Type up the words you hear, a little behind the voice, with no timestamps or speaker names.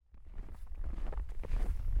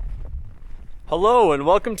Hello and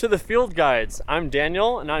welcome to the Field Guides. I'm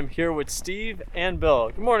Daniel and I'm here with Steve and Bill.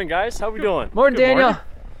 Good morning, guys. How we doing? Morning, Daniel. Morning.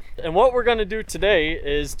 And what we're going to do today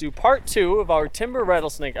is do part 2 of our timber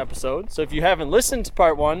rattlesnake episode. So if you haven't listened to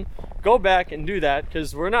part 1, go back and do that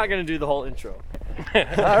because we're not going to do the whole intro.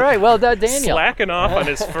 All right, well done, Daniel. Slacking off on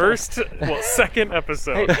his second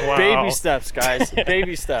episode. Hey, wow. Baby steps, guys.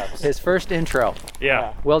 Baby steps. His first intro.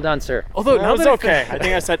 Yeah. Well done, sir. Although that was okay. I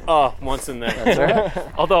think I said once in there. That's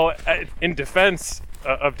right. Although, in defense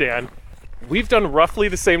of Dan, we've done roughly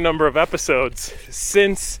the same number of episodes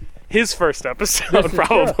since his first episode,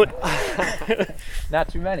 probably. Not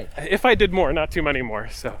too many. If I did more, not too many more.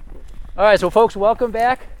 So. All right, so folks, welcome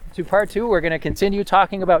back to part 2. We're going to continue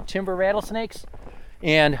talking about timber rattlesnakes.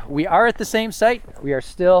 And we are at the same site. We are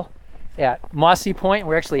still at Mossy Point.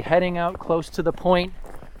 We're actually heading out close to the point,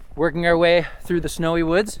 working our way through the snowy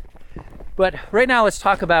woods. But right now, let's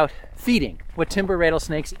talk about feeding, what timber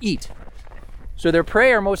rattlesnakes eat. So their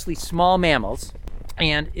prey are mostly small mammals,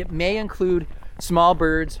 and it may include small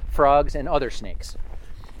birds, frogs, and other snakes.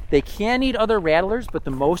 They can eat other rattlers, but the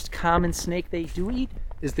most common snake they do eat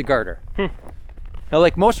is the garter. Now,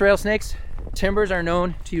 like most rattlesnakes, timbers are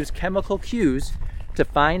known to use chemical cues to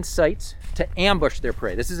find sites to ambush their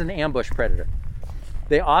prey. This is an ambush predator.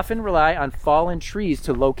 They often rely on fallen trees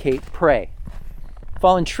to locate prey.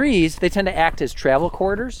 Fallen trees, they tend to act as travel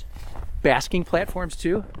corridors, basking platforms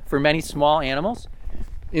too, for many small animals.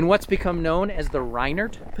 In what's become known as the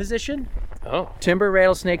Reinert position, timber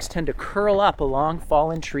rattlesnakes tend to curl up along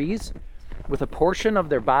fallen trees with a portion of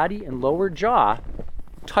their body and lower jaw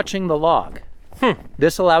touching the log.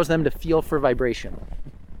 This allows them to feel for vibration.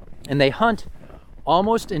 And they hunt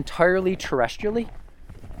almost entirely terrestrially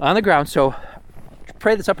on the ground. So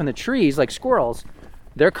prey that's up in the trees, like squirrels,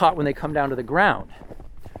 they're caught when they come down to the ground.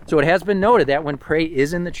 So it has been noted that when prey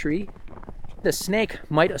is in the tree, the snake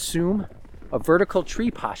might assume a vertical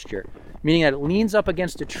tree posture, meaning that it leans up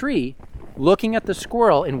against a tree, looking at the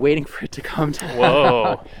squirrel and waiting for it to come down.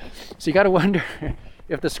 Whoa. So you got to wonder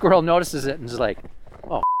if the squirrel notices it and is like,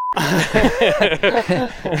 oh,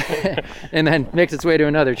 and then makes its way to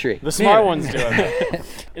another tree. The smart ones do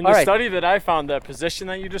it. In the All right. study that I found, that position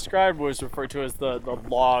that you described was referred to as the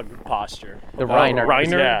log posture. The Reinert.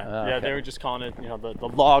 Reinert? Yeah, Oh, yeah, okay. they were just calling it, the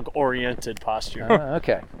log-oriented posture.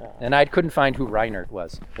 Okay. And I couldn't find who Reinert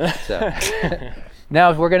was. So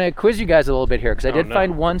now we're going to quiz you guys a little bit here because I did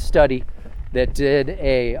find one study that did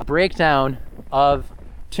a breakdown of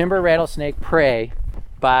timber rattlesnake prey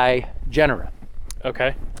by genera.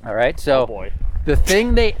 Okay. All right. So Oh boy. the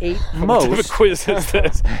thing they ate What type of most, quiz is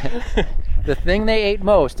this? the thing they ate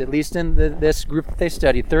most, at least in this group that they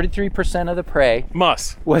studied, 33% of the prey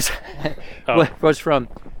Mus. was was from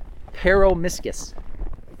Peromyscus.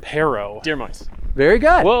 Pero. Deer mice. Very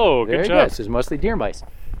good. Whoa, good Very job. good. So it's mostly deer mice.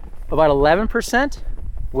 About 11%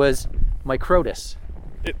 was Microtus.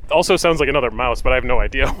 It also sounds like another mouse, but I have no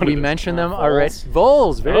idea what We it is. mentioned them already.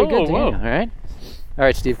 Voles. Very good, whoa. Daniel. All right. All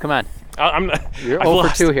right, Steve, come on. I'm not, You're I've 0 for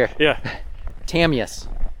lost. 2 here. Yeah. Tamius.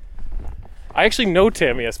 I actually know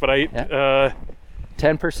Tamius, but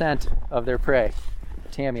 10% of their prey.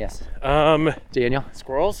 Tamius. Daniel?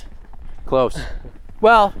 Squirrels? Close.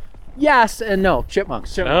 Well, yes and no.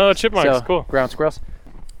 Chipmunks. oh, chipmunks, So, cool. ground squirrels.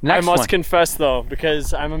 Next I must one. confess, though,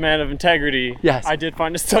 because I'm a man of integrity. Yes. I did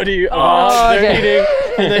find a study about their eating,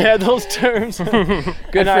 and they had those terms. Good and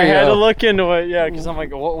for I had you. to look into it, yeah, because I'm like,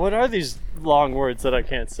 what are these long words that I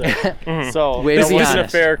can't say? So Way to this be wasn't a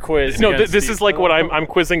honest. fair quiz. No, against this Steve. is like what I'm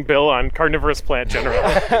quizzing Bill on carnivorous plant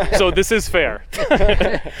genera. So this is fair.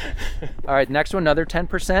 All right, next one, another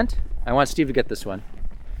 10%. I want Steve to get this one.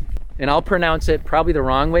 And I'll pronounce it probably the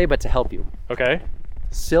wrong way, but to help you. Okay.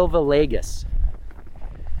 Silvalagus.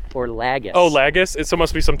 Or lagus. Oh, lagus? It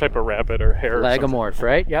must be some type of rabbit or hare. Or something. Lagomorph,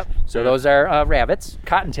 right? Yep. So those are rabbits,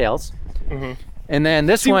 cottontails. Mhm. And then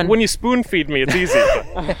this See, one, when you spoon feed me, it's easy.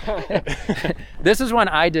 this is one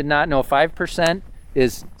I did not know. 5%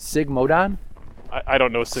 is Sigmodon. I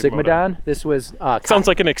don't know Sigmodon. Sigmodon. This was Sounds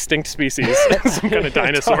like an extinct species, some kind of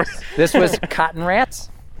dinosaur. this was cotton rats.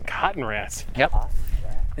 Cotton rats. Yep.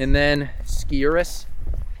 And then Sciurus,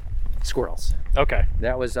 squirrels. Okay.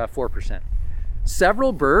 That was 4%.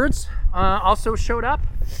 Several birds also showed up,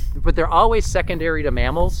 but they're always secondary to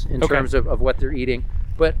mammals in Okay. terms of what they're eating.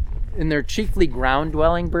 But in their chiefly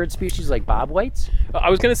ground-dwelling bird species like bobwhites. I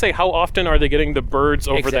was going to say, how often are they getting the birds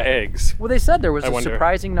over the Exactly. eggs? Well, they said there was I a wonder.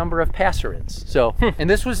 surprising number of passerids. So, and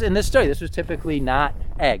this was in this study. This was typically not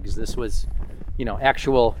eggs. This was,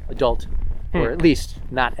 actual adult, or at least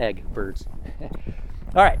not egg birds.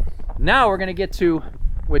 All right, now we're going to get to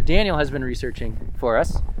what Daniel has been researching for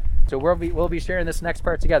us. So we'll be sharing this next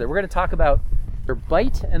part together. We're going to talk about their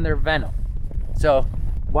bite and their venom. So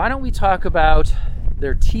why don't we talk about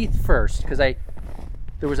their teeth first? Because there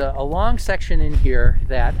was a long section in here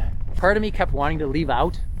that part of me kept wanting to leave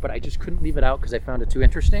out, but I just couldn't leave it out because I found it too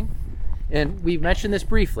interesting. And we've mentioned this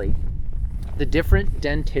briefly, the different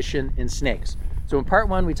dentition in snakes. So in part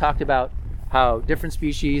 1, we talked about how different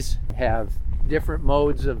species have different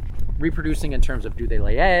modes of reproducing in terms of do they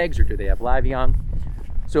lay eggs or do they have live young.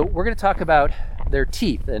 So we're going to talk about their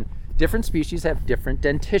teeth, and different species have different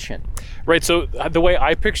dentition. Right, so the way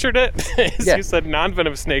I pictured it is Yeah. you said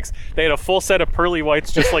non-venomous snakes, they had a full set of pearly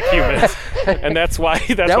whites just like humans. And that's why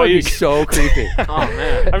That would be so creepy. Oh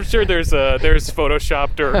man. I'm sure there's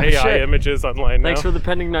photoshopped or AI Sure. images online Thanks now. for the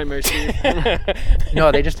pending nightmare, Steve.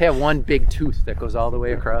 No, they just have one big tooth that goes all the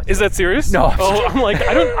way across. Is that serious? No. Oh, I'm like,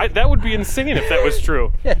 that would be insane if that was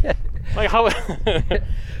true. Like how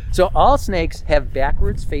So all snakes have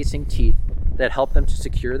backwards facing teeth that help them to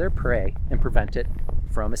secure their prey and prevent it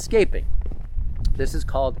from escaping. This is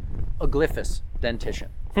called aglyphous dentition.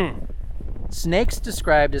 Snakes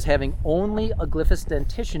described as having only aglyphous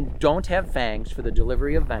dentition don't have fangs for the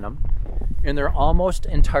delivery of venom, and they're almost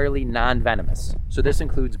entirely non-venomous. So this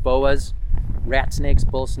includes boas, rat snakes,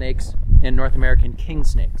 bull snakes, and North American king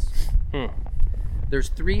snakes. There's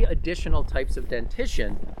 3 additional types of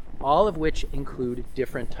dentition, all of which include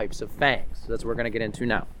different types of fangs. So that's what we're going to get into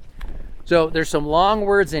now. So there's some long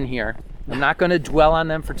words in here. I'm not going to dwell on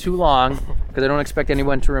them for too long because I don't expect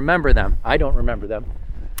anyone to remember them. I don't remember them.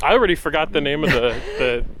 I already forgot the name of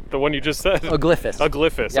the one you just said. Aglyphous.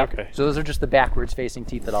 Aglyphous, Yep. okay. So those are just the backwards facing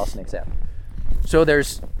teeth that all snakes have. So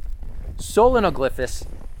there's solenoglyphous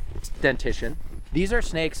dentition. These are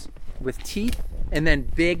snakes with teeth and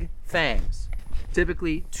then big fangs.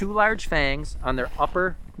 Typically 2 large fangs on their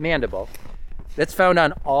upper mandible. That's found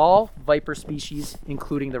on all viper species,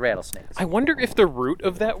 including the rattlesnakes. I wonder if the root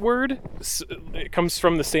of that word it comes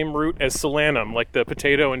from the same root as solanum, like the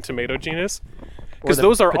potato and tomato genus. Because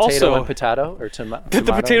those are potato also and potato or tomato.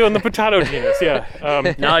 the potato and the potato genus,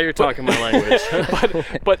 yeah. Now you're talking my language.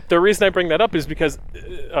 But the reason I bring that up is because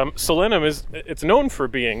solanum it's known for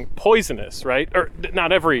being poisonous, right? Or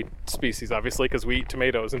not every species, obviously, because we eat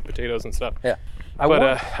tomatoes and potatoes and stuff. Yeah. I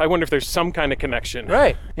wonder if there's some kind of connection.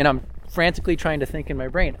 Right. And I'm frantically trying to think in my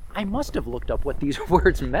brain, I must have looked up what these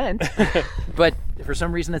words meant, but for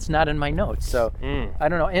some reason it's not in my notes. So I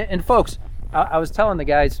don't know. And folks, I was telling the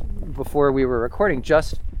guys before we were recording,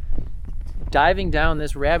 just diving down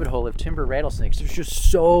this rabbit hole of timber rattlesnakes, there's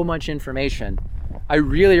just so much information. I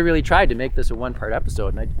really, really tried to make this a 1-part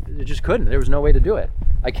episode, and I just couldn't. There was no way to do it.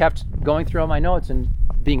 I kept going through all my notes and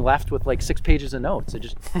being left with like 6 pages of notes. I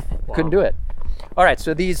just couldn't do it. All right,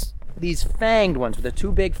 so these fanged ones with the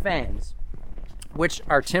 2 big fangs, which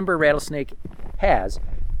our timber rattlesnake has,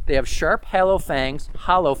 they have sharp hollow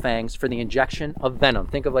fangs for the injection of venom.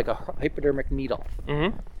 Think of like a hypodermic needle.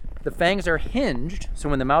 The fangs are hinged, so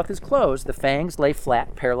when the mouth is closed, the fangs lay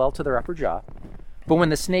flat parallel to their upper jaw. But when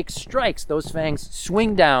the snake strikes, those fangs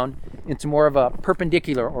swing down into more of a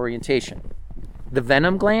perpendicular orientation. The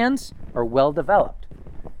venom glands are well developed.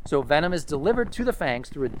 So venom is delivered to the fangs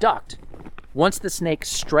through a duct. Once the snake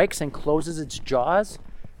strikes and closes its jaws,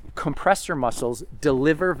 compressor muscles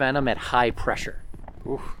deliver venom at high pressure.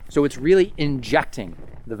 So it's really injecting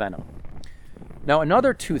the venom. Now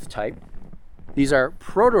another tooth type, these are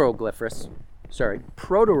proteroglyphous,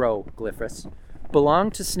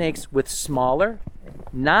 belong to snakes with smaller,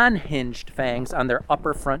 non-hinged fangs on their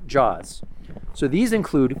upper front jaws. So these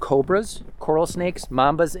include cobras, coral snakes,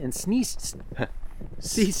 mambas, and sea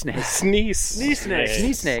snakes. Sneeze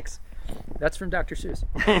snakes. That's from Dr. Seuss.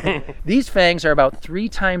 These fangs are about 3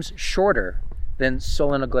 times shorter than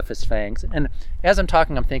solenoglyphous fangs. And as I'm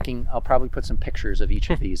talking, I'm thinking I'll probably put some pictures of each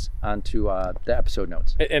of these onto the episode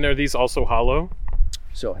notes. And are these also hollow?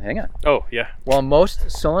 So hang on. Oh, yeah. While most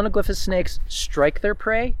solenoglyphous snakes strike their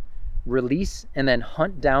prey, release, and then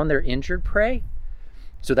hunt down their injured prey,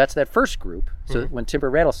 so that's that first group. So when timber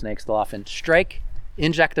rattlesnakes, they'll often strike,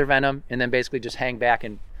 inject their venom, and then basically just hang back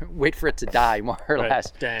and wait for it to die, more or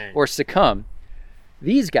less, or succumb.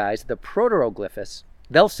 These guys, the proteroglyphous,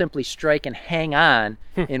 they'll simply strike and hang on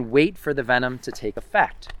and wait for the venom to take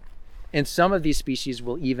effect. And some of these species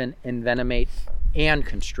will even envenomate and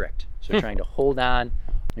constrict. So trying to hold on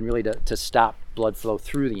and really to stop blood flow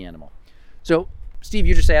through the animal. So, Steve,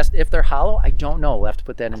 you just asked if they're hollow. I don't know. We'll have to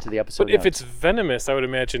put that into the episode But if notes. it's venomous, I would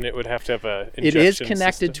imagine it would have to have a injection It is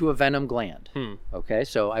connected system. to a venom gland. Okay,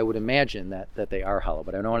 so I would imagine that they are hollow,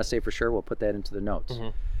 but I don't want to say for sure. We'll put that into the notes.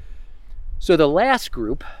 So the last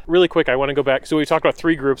group, Really quick, I want to go back. So we talked about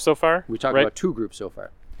 3 groups so far. we talked right? about 2 groups so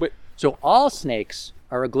far. Wait. So all snakes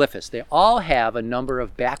are aglyphous. They all have a number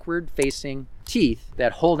of backward-facing teeth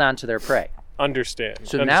that hold on to their prey. Understand.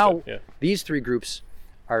 So now Yeah. these three groups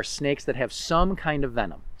are snakes that have some kind of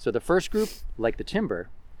venom. So the first group, like the timber,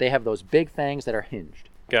 they have those big fangs that are hinged.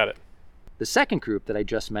 Got it. The second group that I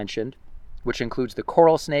just mentioned, which includes the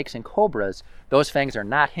coral snakes and cobras, those fangs are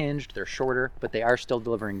not hinged, they're shorter, but they are still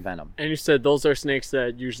delivering venom. And you said those are snakes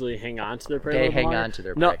that usually hang on to their prey. They hang on to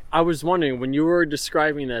their No, prey. I was wondering, when you were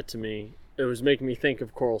describing that to me, it was making me think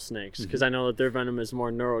of coral snakes, Mm-hmm. because I know that their venom is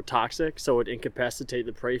more neurotoxic, so it incapacitate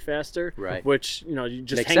the prey faster. Right. Which, you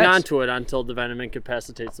just Makes hang sense. on to it until the venom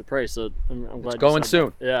incapacitates the prey. So I'm glad. going you said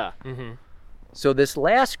soon. that. Yeah. Mm-hmm. So this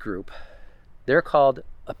last group, they're called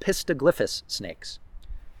opistoglyphus snakes.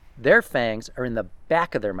 Their fangs are in the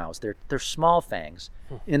back of their mouths. They're small fangs,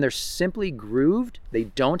 and they're simply grooved. They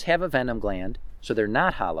don't have a venom gland, so they're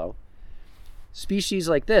not hollow. Species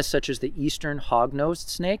like this, such as the eastern hog-nosed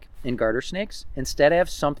snake and garter snakes, instead have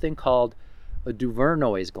something called a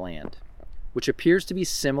Duvernoy's gland, which appears to be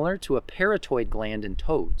similar to a parotoid gland in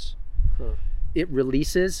toads. Huh. It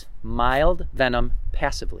releases mild venom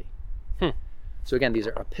passively. Hmm. So again, these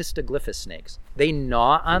are opistoglyphus snakes. They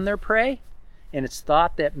gnaw on their prey, and it's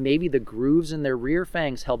thought that maybe the grooves in their rear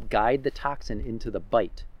fangs help guide the toxin into the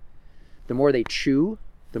bite. The more they chew,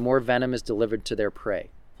 the more venom is delivered to their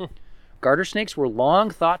prey. Garter snakes were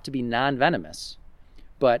long thought to be non-venomous,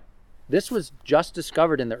 but this was just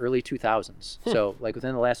discovered in the early 2000s. So like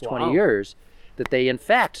within the last 20 Wow. years, that they in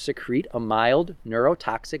fact secrete a mild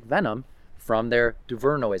neurotoxic venom from their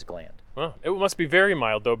Duvernoy's gland. Well, it must be very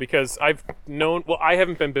mild though, because I've known. Well, I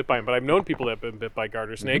haven't been bit by them, but I've known people that have been bit by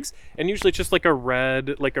garter snakes, and usually it's just like a red,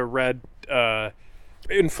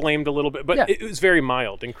 inflamed a little bit, but Yeah. it was very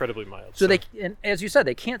mild, incredibly mild. So and as you said,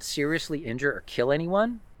 they can't seriously injure or kill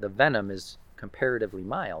anyone. The venom is comparatively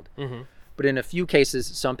mild. Mhm. But in a few cases,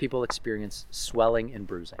 some people experience swelling and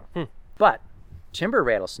bruising. But timber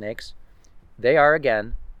rattlesnakes, they are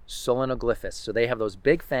again solenoglyphous. So they have those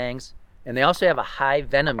big fangs, and they also have a high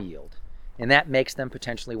venom yield. And that makes them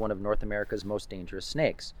potentially one of North America's most dangerous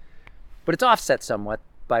snakes. But it's offset somewhat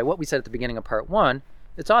by what we said at the beginning of part one.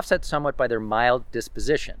 It's offset somewhat by their mild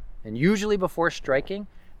disposition. And usually before striking,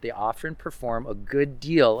 they often perform a good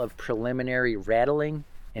deal of preliminary rattling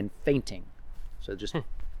and fainting. So just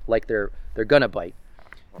like they're gonna bite.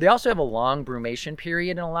 They also have a long brumation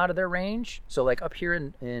period in a lot of their range. So like up here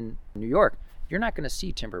in New York, you're not gonna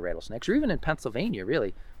see timber rattlesnakes, or even in Pennsylvania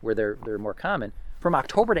really, where they're more common, from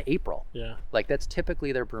October to April. Yeah. Like that's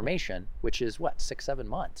typically their brumation, which is what, 6-7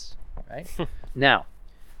 months, right? Now,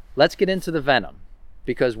 let's get into the venom,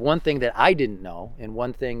 because one thing that I didn't know, and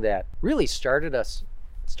one thing that really started us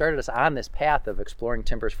on this path of exploring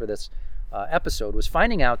timbers for this episode, was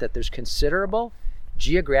finding out that there's considerable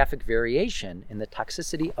geographic variation in the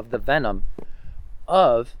toxicity of the venom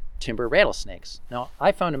of timber rattlesnakes. Now,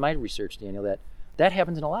 I found in my research, Daniel, that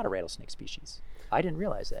happens in a lot of rattlesnake species. I didn't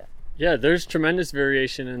realize that. Yeah, there's tremendous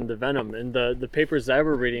variation in the venom. And the papers that I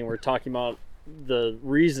were reading were talking about the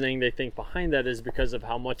reasoning they think behind that is because of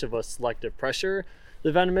how much of a selective pressure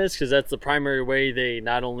the venom is, because that's the primary way they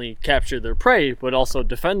not only capture their prey, but also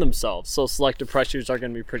defend themselves. So selective pressures are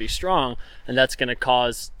going to be pretty strong, and that's going to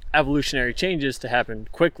cause evolutionary changes to happen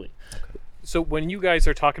quickly. So when you guys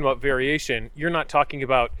are talking about variation, you're not talking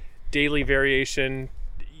about daily variation,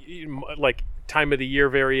 like time of the year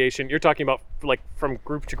variation. You're talking about like from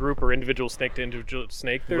group to group or individual snake to individual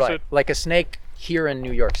snake. There's Right. Like a snake here in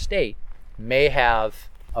New York State may have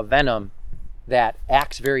a venom that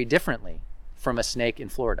acts very differently from a snake in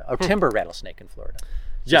Florida, a timber rattlesnake in Florida.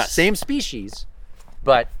 Yes. Same species,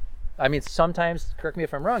 but I mean, sometimes, correct me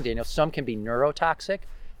if I'm wrong, Daniel, some can be neurotoxic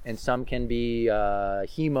and some can be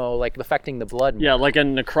hemo, like affecting the blood more. Yeah, like a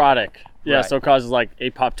necrotic. Yeah, Right. so it causes like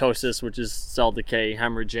apoptosis, which is cell decay,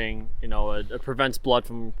 hemorrhaging. It prevents blood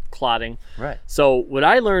from clotting. Right. So what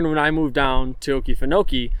I learned when I moved down to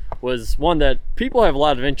Okefenokee was, one, that people have a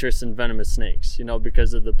lot of interest in venomous snakes,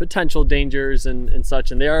 because of the potential dangers and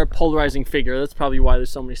such, and they are a polarizing figure. That's probably why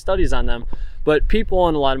there's so many studies on them. But people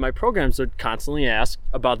in a lot of my programs would constantly ask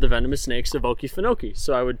about the venomous snakes of Okefenokee.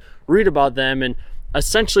 So I would read about them, and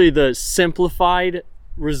essentially the simplified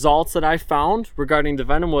results that I found regarding the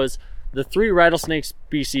venom was the 3 rattlesnake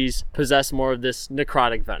species possess more of this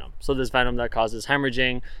necrotic venom. So this venom that causes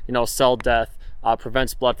hemorrhaging, cell death,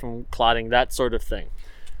 prevents blood from clotting, that sort of thing.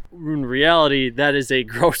 In reality, that is a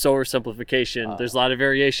gross oversimplification. There's a lot of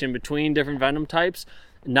variation between different venom types,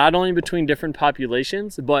 not only between different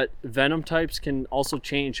populations, but venom types can also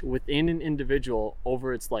change within an individual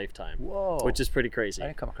over its lifetime. Whoa. Which is pretty crazy. I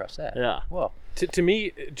didn't come across that. Yeah. Whoa. To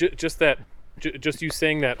me, just you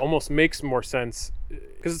saying that almost makes more sense,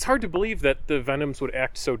 because it's hard to believe that the venoms would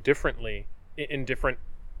act so differently in different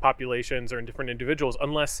populations or in different individuals,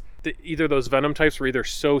 unless either those venom types were either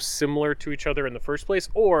so similar to each other in the first place,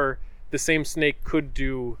 or the same snake could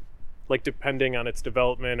do, like, depending on its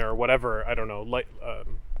development or whatever, I don't know, like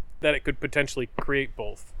that it could potentially create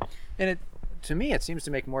both. And to me, it seems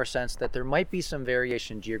to make more sense that there might be some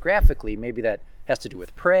variation geographically. Maybe that has to do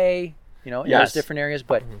with prey, in those different areas.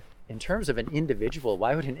 But in terms of an individual,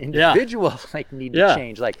 why would an individual need to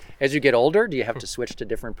change? Like, as you get older, do you have to switch to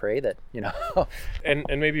different prey that, And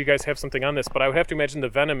maybe you guys have something on this, but I would have to imagine the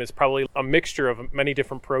venom is probably a mixture of many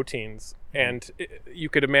different proteins. And you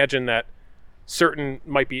could imagine that certain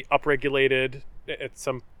might be upregulated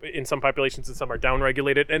in some populations, and some are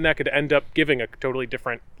downregulated, and that could end up giving a totally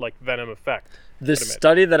different venom effect. The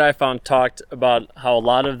study that I found talked about how a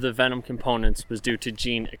lot of the venom components was due to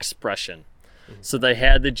gene expression. So they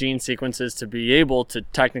had the gene sequences to be able to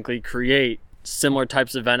technically create similar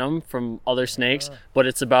types of venom from other snakes, but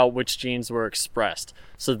it's about which genes were expressed.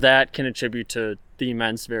 So that can attribute to the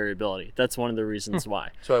immense variability. That's one of the reasons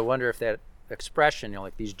why. So I wonder if that expression,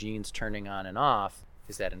 like these genes turning on and off,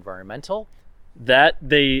 is that environmental? That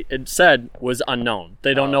they said was unknown.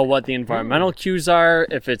 They don't know what the environmental cues are,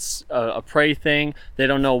 if it's a prey thing. They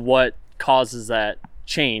don't know what causes that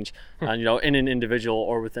change, in an individual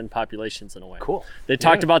or within populations in a way. Cool. They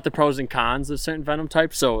talked about the pros and cons of certain venom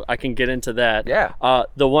types, so I can get into that. Yeah.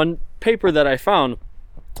 The one paper that I found,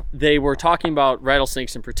 they were talking about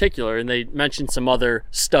rattlesnakes in particular, and they mentioned some other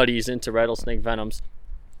studies into rattlesnake venoms.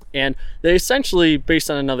 And they essentially, based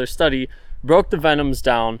on another study, broke the venoms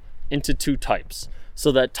down into two types.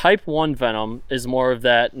 So that type 1 venom is more of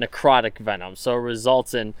that necrotic venom. So it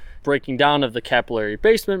results in breaking down of the capillary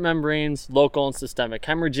basement membranes, local and systemic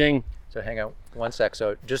hemorrhaging. So hang on one sec.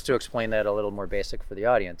 So just to explain that a little more basic for the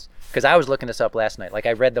audience, because I was looking this up last night.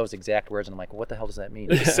 I read those exact words and I'm like, what the hell does that mean?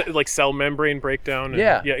 Like cell membrane breakdown.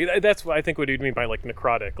 Yeah, that's what I think what you'd mean by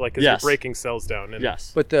necrotic, because you're breaking cells down. And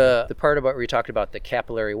yes. But the part about where you talked about the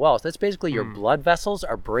capillary walls, that's basically your blood vessels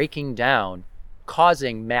are breaking down,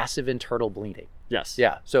 causing massive internal bleeding. Yes.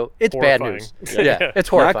 Yeah. So it's horrifying. bad news. Yeah. It's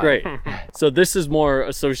horrifying. Not great. So this is more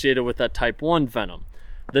associated with that type 1 venom.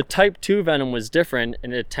 The type 2 venom was different,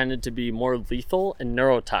 and it tended to be more lethal and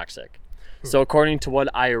neurotoxic. So according to what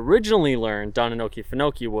I originally learned down in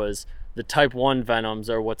Okefenokee was the type 1 venoms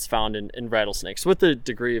are what's found in rattlesnakes with a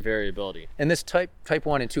degree of variability. And this type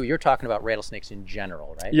 1 and 2, you're talking about rattlesnakes in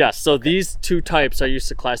general, right? Yes. So these two types are used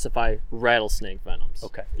to classify rattlesnake venoms.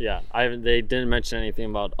 Okay. Yeah. They didn't mention anything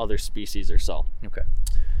about other species or so. Okay.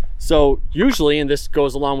 So usually, and this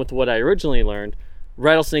goes along with what I originally learned,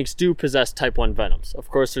 rattlesnakes do possess type 1 venoms. Of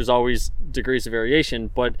course, there's always degrees of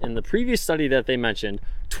variation, but in the previous study that they mentioned,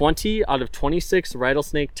 20 out of 26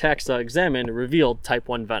 rattlesnake taxa examined revealed type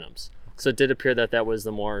 1 venoms. So it did appear that was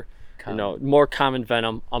the more common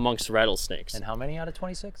venom amongst rattlesnakes. And how many out of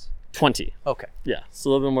 26? 20. Okay. Yeah, so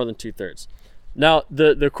a little bit more than 2/3. Now,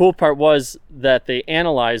 the cool part was that they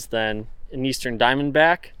analyzed then an eastern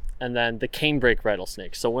diamondback and then the canebrake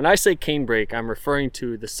rattlesnake. So when I say canebrake, I'm referring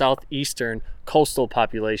to the southeastern coastal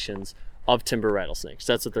populations of timber rattlesnakes.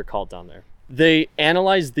 That's what they're called down there. They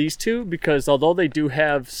analyzed these two because although they do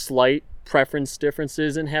have slight preference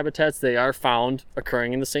differences in habitats, they are found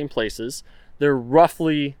occurring in the same places. They're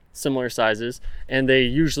roughly similar sizes, and they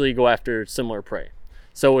usually go after similar prey.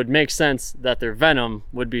 So it would make sense that their venom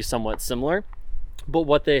would be somewhat similar. But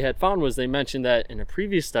what they had found was they mentioned that in a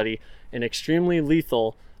previous study, an extremely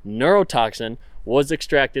lethal neurotoxin was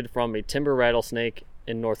extracted from a timber rattlesnake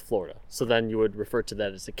in North Florida. So then you would refer to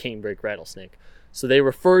that as a canebrake rattlesnake. So they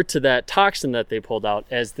referred to that toxin that they pulled out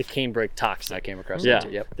as the canebrake toxin. I came across that too.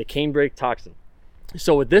 Yep. The canebrake toxin.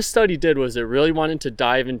 So what this study did was it really wanted to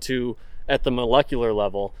dive into, at the molecular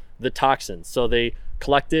level, the toxins. So they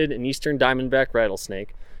collected an eastern diamondback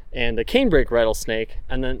rattlesnake and a canebrake rattlesnake,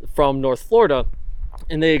 and then from North Florida,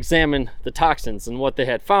 and they examined the toxins. And what they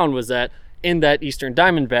had found was that in that eastern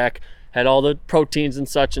diamondback had all the proteins and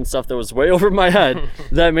such and stuff that was way over my head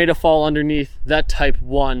that made it fall underneath that type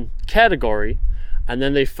 1 category. And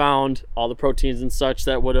then they found all the proteins and such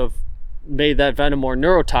that would have made that venom more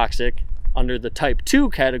neurotoxic under the type 2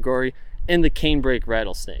 category in the canebrake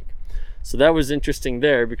rattlesnake. So that was interesting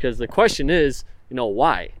there, because the question is,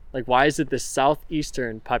 why? Why is it this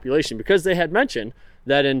southeastern population? Because they had mentioned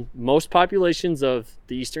that in most populations of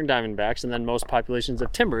the eastern diamondbacks and then most populations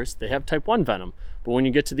of timbers, they have type 1 venom. But when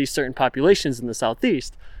you get to these certain populations in the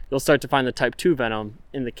southeast, you'll start to find the type 2 venom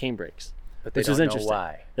in the canebrakes. But they don't know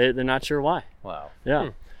why. They're not sure why. Wow. Yeah.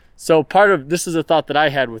 So part of this is a thought that I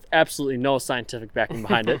had with absolutely no scientific backing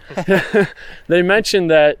behind it. They mentioned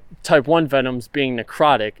that type 1 venoms, being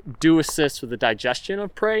necrotic, do assist with the digestion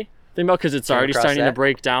of prey, because it's already starting to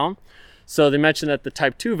break down. So they mentioned that the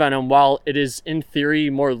type 2 venom, while it is in theory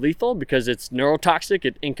more lethal because it's neurotoxic,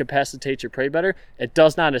 it incapacitates your prey better, it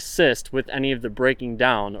does not assist with any of the breaking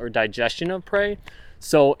down or digestion of prey.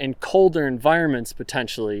 So in colder environments,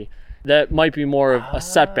 potentially, that might be more of a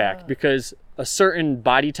setback because a certain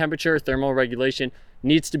body temperature, thermal regulation,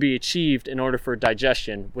 needs to be achieved in order for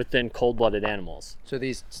digestion within cold-blooded animals. So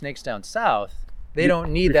these snakes down south, they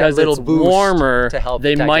don't need that Because little it's boost warmer, to help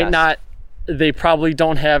they digest. might not, they probably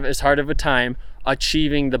don't have as hard of a time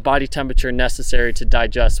achieving the body temperature necessary to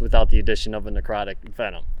digest without the addition of a necrotic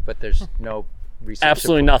venom. But there's no research.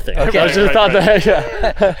 Absolutely nothing. Okay. I just thought that,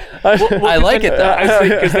 yeah. I like it though.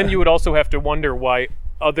 Because then you would also have to wonder why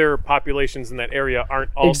other populations in that area aren't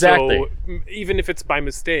also, Exactly. even if it's by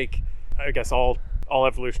mistake, I guess all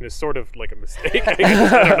evolution is sort of like a mistake. I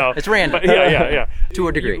guess. I don't know. It's random. But yeah. To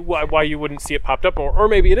a degree. Why you wouldn't see it popped up, or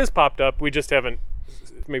maybe it is popped up. We just haven't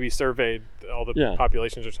maybe surveyed all the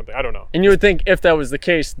populations or something. I don't know. And you would think if that was the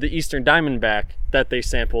case, the eastern diamondback that they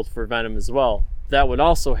sampled for venom as well, that would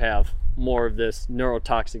also have more of this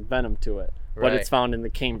neurotoxic venom to it. But Right. it's found in the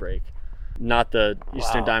canebrake, not the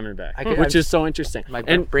eastern diamondback, which is so interesting. My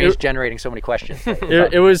And brain's generating so many questions.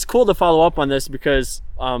 it was cool to follow up on this because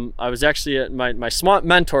I was actually at my smart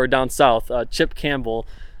mentor down south, Chip Campbell.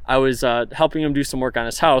 I was helping him do some work on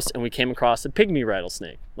his house, and we came across a pygmy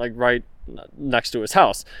rattlesnake, like right next to his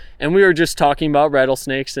house. And we were just talking about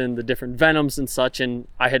rattlesnakes and the different venoms and such, and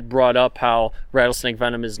I had brought up how rattlesnake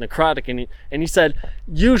venom is necrotic, and he said,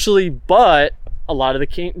 usually, but a lot of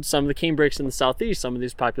some of the canebrakes in the southeast, some of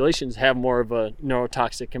these populations have more of a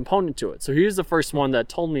neurotoxic component to it. So he was the first one that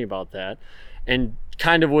told me about that, and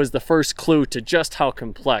kind of was the first clue to just how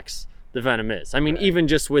complex the venom is. I mean, even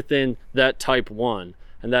just within that type 1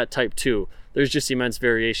 and that type 2, there's just immense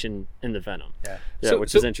variation in the venom. Yeah,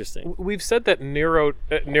 which is interesting. We've said that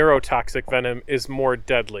neurotoxic venom is more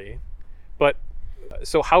deadly, but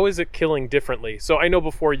so how is it killing differently? So I know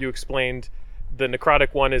before you explained the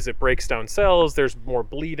necrotic one is it breaks down cells, there's more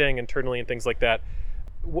bleeding internally and things like that.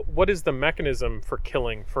 What is the mechanism for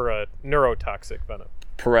killing for a neurotoxic venom?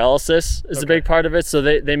 Paralysis is a big part of it. So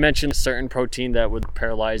they mentioned a certain protein that would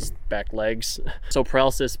paralyze back legs. So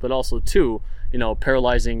paralysis, but also too,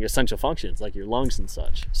 paralyzing essential functions like your lungs and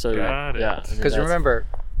such. So Got it. yeah. Because remember,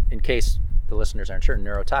 in case the listeners aren't sure,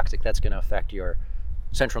 neurotoxic, that's going to affect your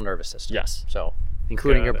central nervous system. Yes. So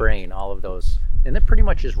including Got your it. brain, all of those. And that pretty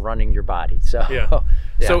much is running your body. So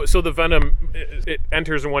Yeah. So the venom, it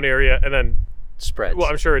enters in one area and then spreads. Well,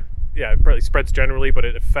 I'm sure it probably spreads generally, but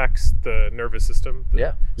it affects the nervous system.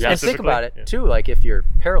 Yeah. And think specifically. about it Yeah. too, like if you're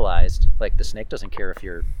paralyzed, like the snake doesn't care if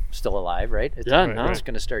you're still alive, right? It's, Yeah, no. it's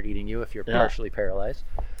going to start eating you if you're partially paralyzed,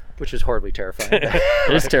 which is horribly terrifying.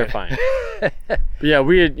 It is terrifying. But yeah,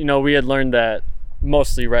 we had learned that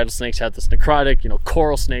mostly rattlesnakes have this necrotic,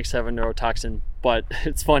 coral snakes have a neurotoxin, but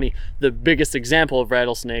it's funny, the biggest example of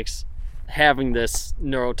rattlesnakes having this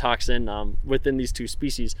neurotoxin within these two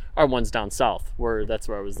species are ones down south, where that's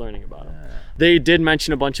where I was learning about them. They did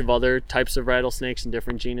mention a bunch of other types of rattlesnakes in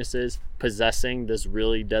different genuses possessing this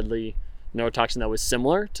really deadly neurotoxin that was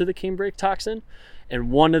similar to the canebrake toxin.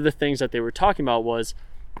 And one of the things that they were talking about was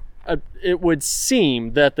it would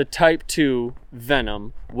seem that the type 2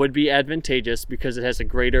 venom would be advantageous because it has a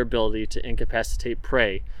greater ability to incapacitate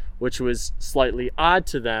prey, which was slightly odd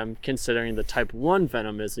to them considering the type 1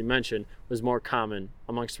 venom, as we mentioned, was more common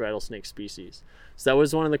amongst rattlesnake species. So that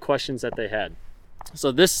was one of the questions that they had.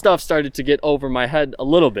 So this stuff started to get over my head a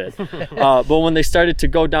little bit, but when they started to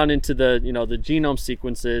go down into the the genome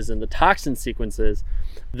sequences and the toxin sequences,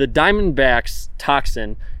 the diamondback's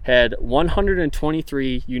toxin had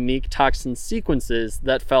 123 unique toxin sequences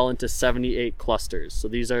that fell into 78 clusters. So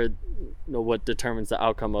these are what determines the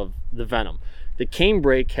outcome of the venom. The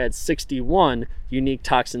canebrake had 61 unique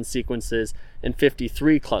toxin sequences and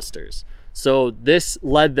 53 clusters. So this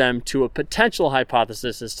led them to a potential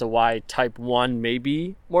hypothesis as to why type 1 may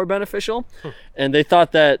be more beneficial. And they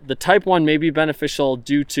thought that the type 1 may be beneficial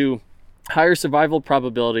due to higher survival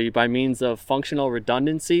probability by means of functional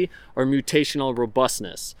redundancy or mutational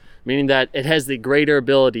robustness, meaning that it has the greater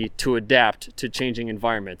ability to adapt to changing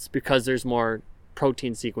environments because there's more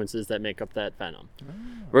protein sequences that make up that venom.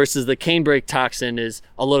 Versus the canebrake toxin is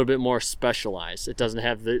a little bit more specialized. It doesn't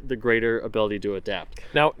have the greater ability to adapt.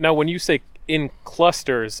 Now, when you say in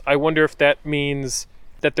clusters, I wonder if that means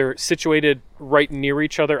that they're situated right near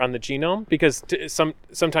each other on the genome, because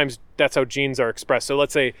sometimes that's how genes are expressed. So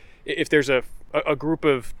let's say if there's a group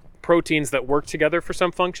of proteins that work together for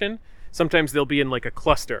some function, sometimes they'll be in like a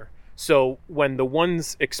cluster. So when the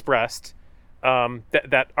one's expressed,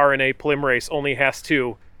 that RNA polymerase only has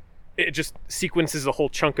to it just sequences a whole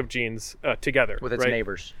chunk of genes together with its right?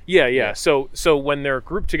 neighbors. Yeah. So when they're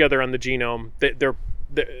grouped together on the genome,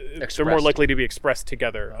 they're more likely to be expressed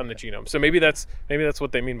together on the genome. So maybe that's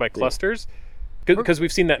what they mean by clusters, because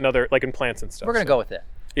we've seen that in other, like in plants and stuff. We're gonna go with that.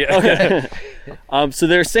 Yeah. Okay. So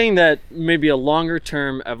they're saying that maybe a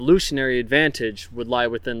longer-term evolutionary advantage would lie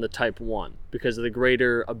within the type 1 because of the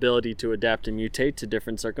greater ability to adapt and mutate to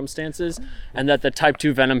different circumstances, and that the type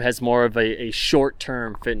 2 venom has more of a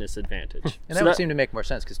short-term fitness advantage. And that would seem to make more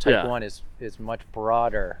sense because type 1 is much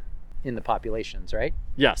broader in the populations, right?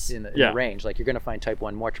 Yes. In the range. Like you're going to find type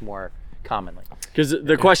 1 much more commonly. Because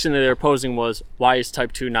the question that they're posing was, why is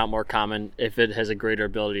type 2 not more common if it has a greater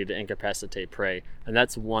ability to incapacitate prey? And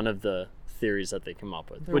that's one of the theories that they come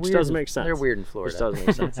up with, which does make sense. They're weird in Florida. Which does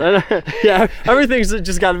make sense. Yeah, everything's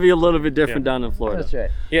just got to be a little bit different down in Florida. That's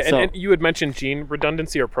right. Yeah, and you had mentioned gene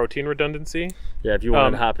redundancy or protein redundancy. Yeah, if you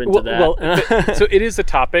want to hop into that. So it is a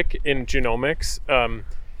topic in genomics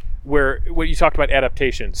where you talked about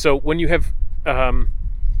adaptation. So when you have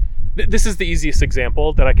this is the easiest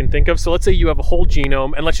example that I can think of. So let's say you have a whole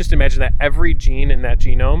genome, and let's just imagine that every gene in that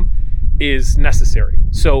genome is necessary.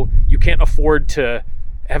 So you can't afford to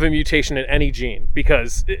have a mutation in any gene,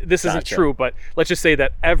 because this isn't true, but let's just say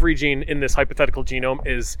that every gene in this hypothetical genome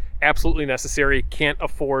is absolutely necessary, can't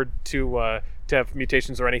afford to have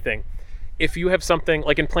mutations or anything. If you have something,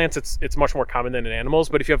 like in plants, it's much more common than in animals,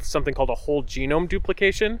 but if you have something called a whole genome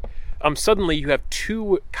duplication, suddenly you have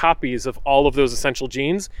 2 copies of all of those essential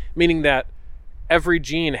genes, meaning that every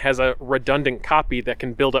gene has a redundant copy that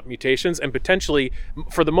can build up mutations, and potentially,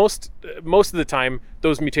 for the most of the time,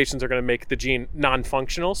 those mutations are going to make the gene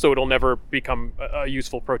non-functional, so it'll never become a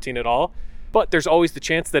useful protein at all. But there's always the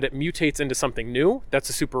chance that it mutates into something new. That's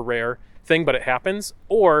a super rare thing, but it happens.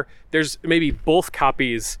 Or there's maybe both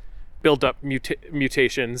copies build up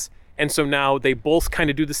mutations, and so now they both kind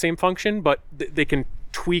of do the same function, but they can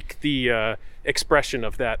tweak the expression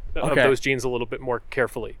of that of those genes a little bit more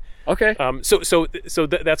carefully. Okay. So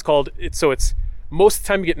that's called it's most of the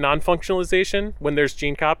time you get non-functionalization when there's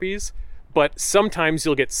gene copies, but sometimes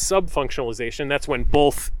you'll get subfunctionalization. That's when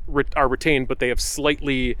both are retained, but they have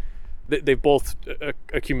they've both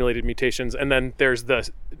accumulated mutations. And then there's the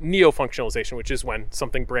neo-functionalization, which is when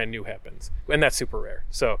something brand new happens, and that's super rare.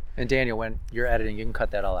 So. And Daniel, when you're editing, you can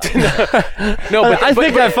cut that all out. No, but I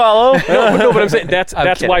think I follow. No, but I'm saying that's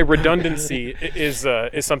why redundancy is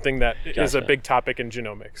something that is a big topic in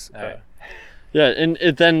genomics. All right. Yeah, and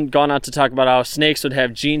it then gone on to talk about how snakes would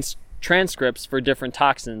have gene transcripts for different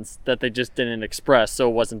toxins that they just didn't express, so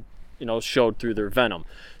it wasn't showed through their venom.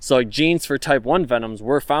 So like genes for type 1 venoms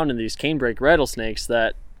were found in these canebrake rattlesnakes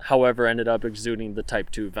that, however, ended up exuding the type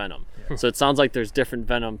 2 venom. Yeah. So it sounds like there's different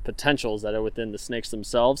venom potentials that are within the snakes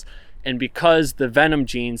themselves. And because the venom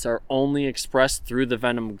genes are only expressed through the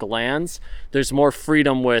venom glands, there's more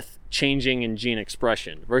freedom with changing in gene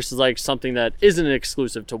expression versus like something that isn't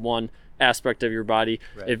exclusive to one aspect of your body.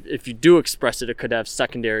 Right. If you do express it, it could have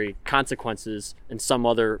secondary consequences in some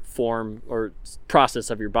other form or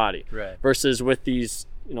process of your body. Right. Versus with these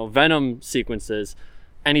venom sequences,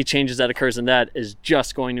 any changes that occurs in that is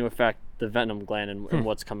just going to affect the venom gland and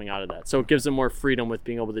what's coming out of that. So it gives them more freedom with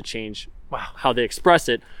being able to change how they express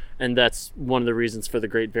it, and that's one of the reasons for the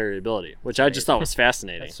great variability, which I just thought was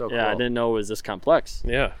fascinating. That's so cool. Yeah, I didn't know it was this complex.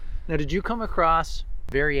 Yeah. Now, did you come across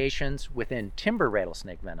variations within timber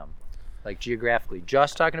rattlesnake venom? Like geographically,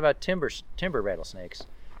 just talking about timber rattlesnakes,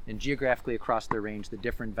 and geographically across their range, the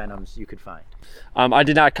different venoms you could find. I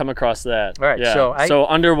did not come across that. All right, yeah. So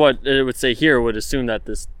under what it would say here, would assume that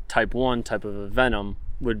this type 1 type of a venom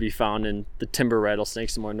would be found in the timber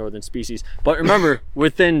rattlesnakes, the more northern species. But remember,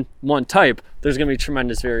 within one type, there's going to be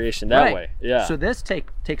tremendous variation that way. Yeah. So this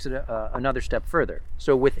takes it another step further.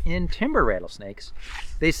 So within timber rattlesnakes,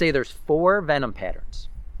 they say there's 4 venom patterns.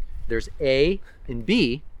 There's A and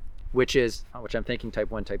B, which I'm thinking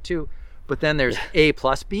type 1, type 2, but then there's A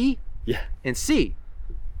plus B and C.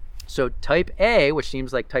 So type A, which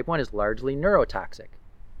seems like type 1, is largely neurotoxic.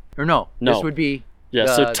 Or no. This would be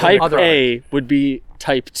so type A would be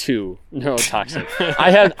type 2 neurotoxic.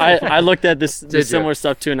 I looked at this similar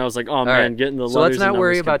stuff too, and I was like, oh man, getting the letters. So let's not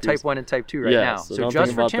worry about confused. type 1 and type 2 right now. So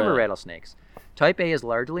just for timber rattlesnakes, type A is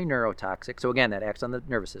largely neurotoxic. So again, that acts on the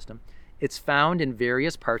nervous system. It's found in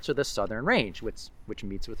various parts of the southern range, which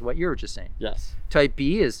meets with what you were just saying. Yes. Type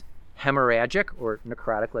B is hemorrhagic or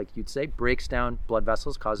necrotic, like you'd say, breaks down blood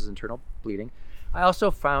vessels, causes internal bleeding. I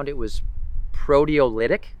also found it was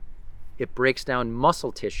proteolytic. It breaks down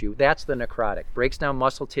muscle tissue. That's the necrotic. Breaks down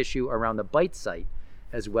muscle tissue around the bite site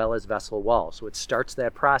as well as vessel wall. So it starts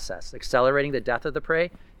that process, accelerating the death of the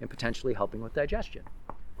prey and potentially helping with digestion.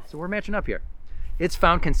 So we're matching up here. It's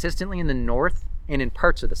found consistently in the north and in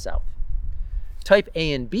parts of the south. Type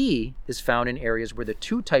A and B is found in areas where the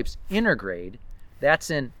two types intergrade.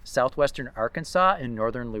 That's in southwestern Arkansas and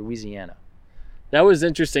northern Louisiana. That was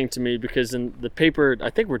interesting to me because in the paper, I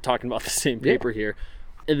think we're talking about the same paper here.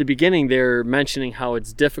 In the beginning, they're mentioning how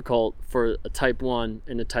it's difficult for a type 1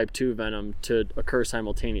 and a type 2 venom to occur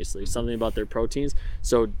simultaneously, something about their proteins.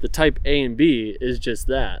 So the type A and B is just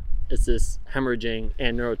that. It's this hemorrhaging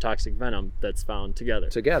and neurotoxic venom that's found together.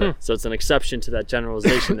 So it's an exception to that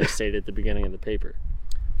generalization they stated at the beginning of the paper.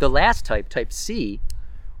 The last type, type C,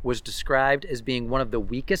 was described as being one of the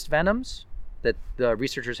weakest venoms that the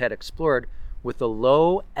researchers had explored with a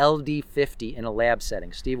low LD50 in a lab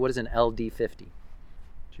setting. Steve, what is an LD50? Do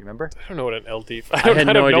you remember? I don't know what an LD. I had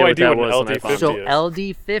no idea what an that was. So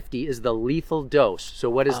LD50 is the lethal dose. So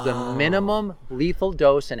what is the minimum lethal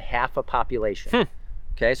dose in half a population?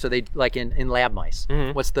 Okay, so they like in lab mice.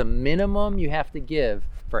 What's the minimum you have to give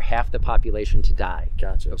for half the population to die?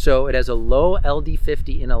 Gotcha. So it has a low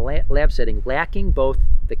LD50 in a lab setting, lacking both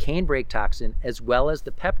the canebrake toxin as well as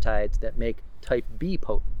the peptides that make type B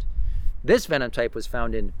potent. This venom type was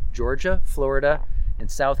found in Georgia, Florida,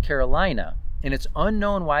 and South Carolina, and it's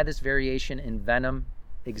unknown why this variation in venom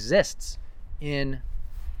exists in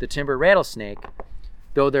the timber rattlesnake,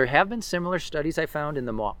 though there have been similar studies I found in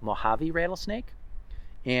the Mojave rattlesnake,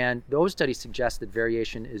 and those studies suggest that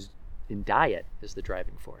variation is in diet is the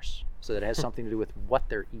driving force, so that it has something to do with what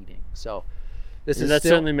they're eating. So that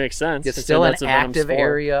certainly makes sense. It's still an active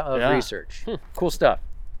area of research. Cool stuff.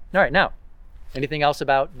 All right, now, anything else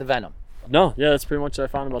about the venom? No, that's pretty much what I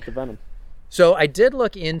found about the venom. So I did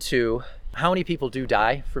look into how many people do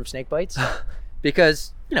die from snake bites,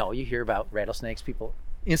 because, you hear about rattlesnakes, people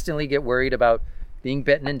instantly get worried about being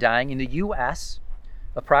bitten and dying. In the U.S.,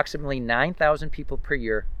 approximately 9,000 people per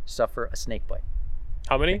year suffer a snake bite.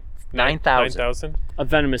 How many? 9,000. 9,000? A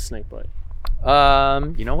venomous snake bite.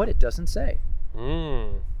 You know what? It doesn't say.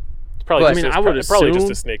 It's probably, probably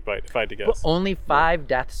just a snake bite, if I had to guess. But only 5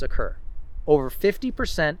 deaths occur. Over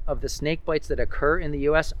 50% of the snake bites that occur in the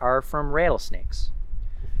U.S. are from rattlesnakes.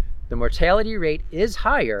 The mortality rate is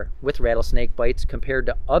higher with rattlesnake bites compared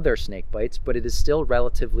to other snake bites, but it is still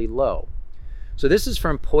relatively low. So this is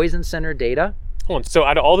from Poison Center data. Hold on. So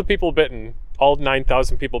out of all the people bitten, all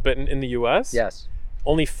 9,000 people bitten in the U.S., yes,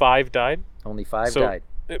 only 5 died? Only 5 died.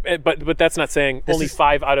 But that's not saying only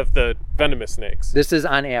 5 out of the venomous snakes. This is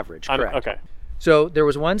on average, correct. Okay. So there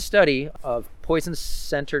was one study of Poison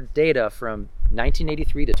Center data from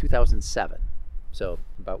 1983 to 2007. So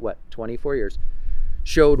about 24 years.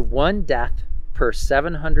 Showed 1 death per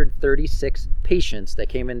 736 patients that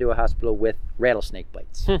came into a hospital with rattlesnake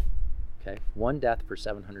bites. Okay, 1 death per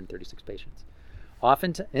 736 patients.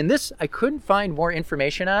 And this I couldn't find more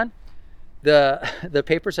information on. The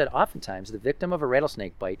paper said oftentimes the victim of a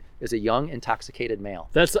rattlesnake bite is a young, intoxicated male.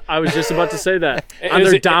 I was just about to say that. On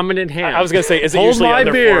their dominant hand. I was going to say, is it Hold usually my on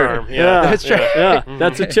their beer. forearm? Yeah, that's true. Yeah,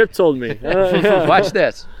 that's what Chip told me. Watch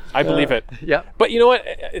this. I believe it. Yeah. But you know what?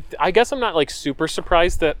 I guess I'm not super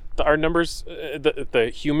surprised that our numbers,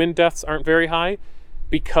 the human deaths aren't very high,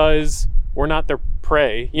 because we're not their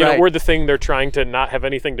prey. You know, we're the thing they're trying to not have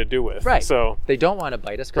anything to do with. Right. So they don't want to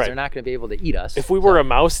bite us because they're not going to be able to eat us. If we were a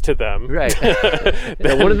mouse to them. Right.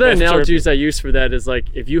 One of the analogies I use for that is like,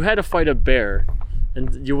 if you had to fight a bear,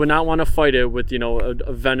 and you would not want to fight it with,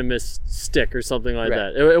 a venomous stick or something like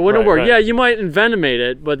that. It wouldn't work. Right. Yeah, you might envenomate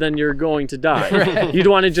it, but then you're going to die. You'd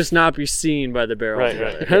want to just not be seen by the bear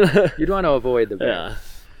altogether. Right. You'd want to avoid the bear. Yeah.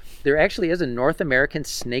 There actually is a North American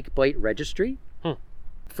snake bite registry.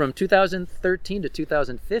 From 2013 to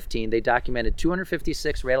 2015, they documented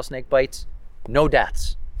 256 rattlesnake bites, no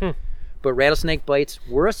deaths. But rattlesnake bites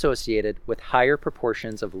were associated with higher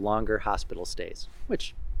proportions of longer hospital stays,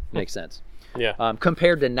 which makes sense. Yeah.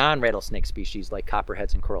 Compared to non-rattlesnake species like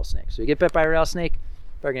copperheads and coral snakes. So you get bit by a rattlesnake,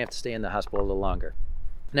 you're going to have to stay in the hospital a little longer.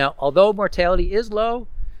 Now, although mortality is low,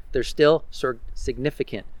 there's still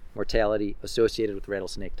significant mortality associated with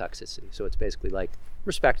rattlesnake toxicity. So it's basically like,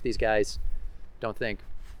 respect these guys. Don't think,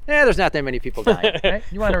 there's not that many people dying. Right?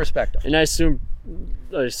 You want to respect them. And I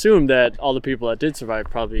assume that all the people that did survive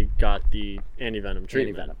probably got the anti-venom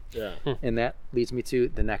treatment. Yeah. And that leads me to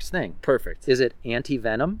the next thing. Perfect. Is it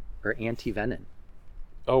anti-venom or anti-venin?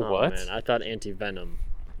 Oh, what? Man, I thought anti-venom.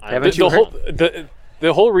 Haven't you heard?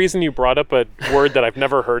 The whole reason you brought up a word that I've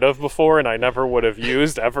never heard of before and I never would have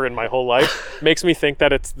used ever in my whole life makes me think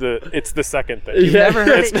that it's the second thing. You've never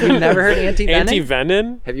heard it? You've never heard anti-venin?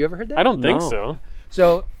 Anti-venin? Have you ever heard that? I don't think so.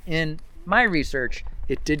 So in my research,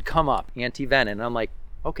 it did come up, anti-venin. And I'm like,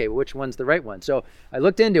 okay, well, which one's the right one? So I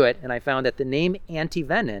looked into it and I found that the name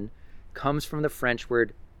anti-venin comes from the French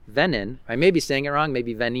word venin, I may be saying it wrong,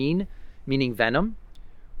 maybe venin, meaning venom,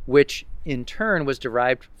 which in turn was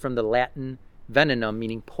derived from the Latin venenum,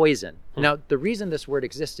 meaning poison. Now, the reason this word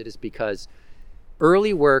existed is because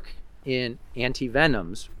early work in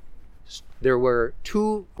antivenoms, there were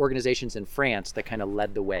 2 organizations in France that kind of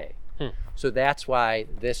led the way. So that's why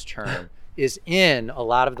this term is in a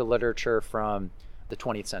lot of the literature from the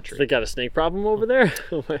 20th century. They got a snake problem over there?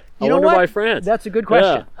 I know wonder what? why France. That's a good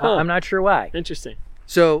question. Yeah. Huh. I'm not sure why. Interesting.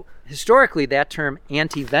 So historically, that term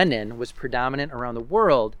antivenin was predominant around the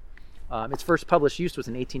world. Its first published use was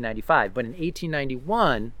in 1895, but in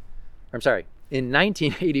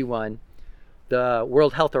 1981, the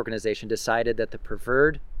World Health Organization decided that the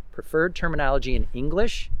preferred terminology in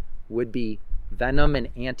English would be venom and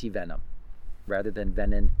antivenom, rather than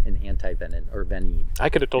venin and antivenin or venin. I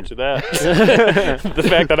could have told you that. The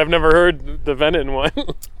fact that I've never heard the venin one.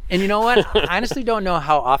 And you know what? I honestly don't know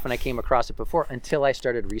how often I came across it before until I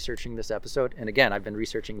started researching this episode. And again, I've been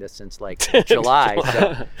researching this since like July,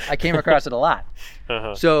 so I came across it a lot.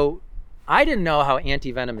 So I didn't know how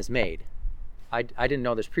antivenom is made. I didn't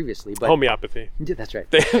know this previously, but Homeopathy. that's right.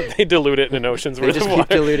 They dilute it in an ocean's They worth just of keep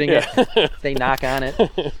water. diluting it. They knock on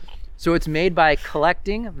it. So it's made by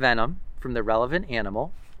collecting venom from the relevant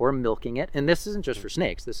animal or milking it. And this isn't just for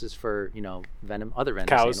snakes. This is for, venom, other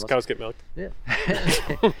venomous animals. Cows get milked. Yeah.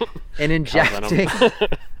 And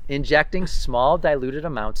injecting small diluted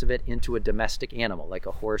amounts of it into a domestic animal, like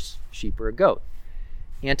a horse, sheep, or a goat.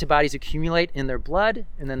 Antibodies accumulate in their blood,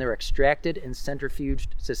 and then they're extracted and centrifuged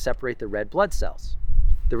to separate the red blood cells.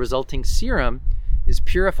 The resulting serum is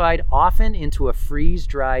purified often into a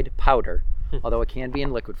freeze-dried powder, although it can be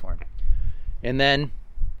in liquid form. And then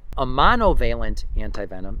a monovalent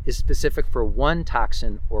antivenom is specific for one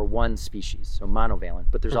toxin or one species, so monovalent,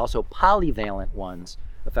 but there's also polyvalent ones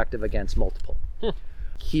effective against multiple.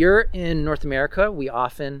 Here in North America, we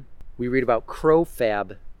read about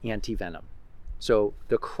crowfab antivenom. So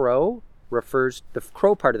the crow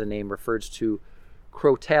part of the name refers to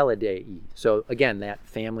Crotalidae. So again, that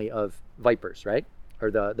family of vipers, right? Or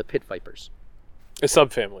the pit vipers. A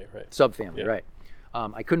subfamily, right? Subfamily, Yeah. right.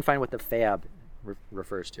 I couldn't find what the fab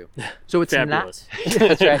refers to. So it's Fabulous. not. Yeah,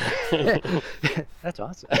 that's right. That's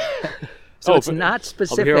awesome. So it's not I'll be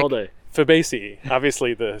specific. here all day. Fabaceae,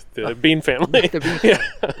 obviously the bean family. The bean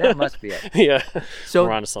family. That must be it. Yeah. So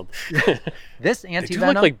We're onto something. this They do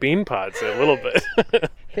antivenom, look like bean pods a little bit.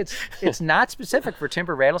 it's not specific for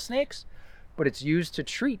timber rattlesnakes, but it's used to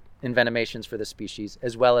treat envenomations for the species,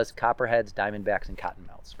 as well as copperheads, diamondbacks, and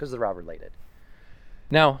cottonmouths, because they're all related.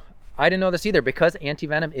 Now, I didn't know this either. Because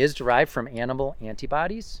antivenom is derived from animal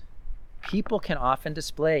antibodies, people can often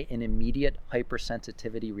display an immediate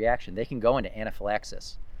hypersensitivity reaction. They can go into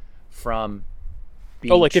anaphylaxis from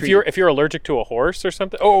being Like treated. if you're allergic to a horse or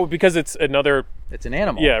something. Oh, because it's another. It's an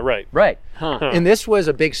animal. Yeah, right. Right. Huh. And this was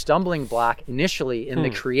a big stumbling block initially in the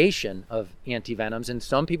creation of antivenoms. And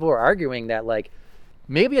some people were arguing that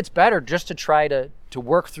maybe it's better just to try to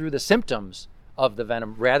work through the symptoms of the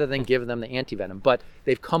venom rather than give them the antivenom. But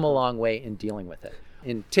they've come a long way in dealing with it.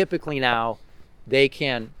 And typically now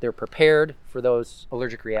they're prepared for those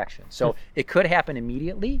allergic reactions. So it could happen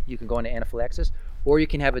immediately. You can go into anaphylaxis, or you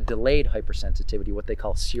can have a delayed hypersensitivity, what they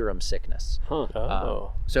call serum sickness. Huh.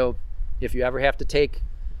 Oh. So if you ever have to take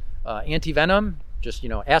antivenom, just,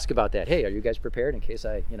 ask about that. Hey, are you guys prepared in case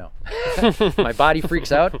I, my body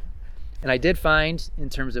freaks out? And I did find,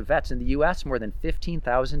 in terms of vets in the U.S., more than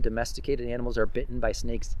 15,000 domesticated animals are bitten by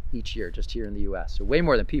snakes each year, just here in the U.S. So way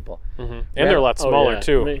more than people. And they're a lot smaller yeah.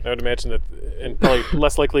 too. Me- I would imagine that, and probably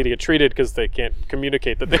less likely to get treated because they can't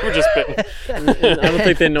communicate that they were just bitten. And I don't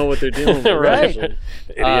think they know what they're dealing with. Right. actually.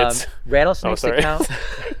 Idiots. Rattlesnakes sorry. account.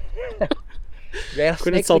 Quit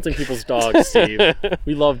Rattlesnakes insulting people's dogs, Steve.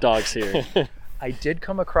 We love dogs here. I did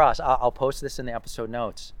come across, I'll post this in the episode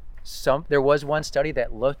notes. There was one study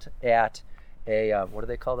that looked at what do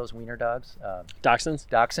they call those wiener dogs? Dachshunds?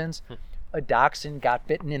 Dachshunds. A dachshund got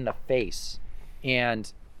bitten in the face,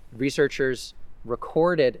 and researchers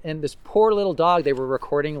recorded, and this poor little dog, they were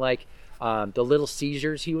recording the little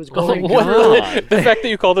seizures he was going What? through. The fact that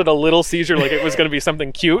you called it a little seizure, like it was going to be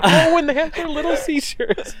something cute. Oh, when they have their little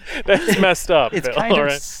seizures. That's messed up. It's Bill, kind of all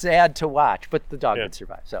right? sad to watch, but the dog Yeah. did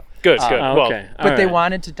survive. So Good, good. Well, Okay. But they All right.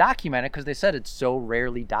 wanted to document it because they said it's so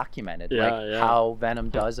rarely documented, Yeah. how venom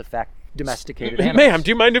does affect domesticated animals. ma'am,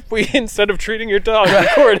 do you mind if we, instead of treating your dog,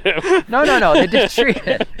 record him? No, they did treat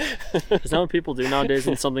it. Is that what people do nowadays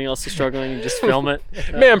when something else is struggling? You just film it?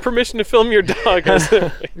 Ma'am, permission to film your dog.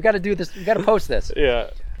 We got to do this. We got to post this. Yeah.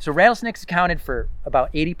 So rattlesnakes accounted for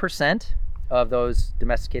about 80% of those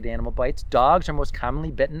domesticated animal bites. Dogs are most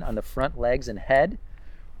commonly bitten on the front legs and head.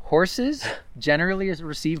 Horses generally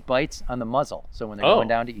receive bites on the muzzle, so when they're going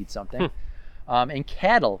down to eat something. And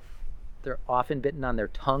cattle, they're often bitten on their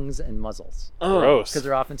tongues and muzzles. Gross. Because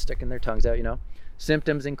they're often sticking their tongues out,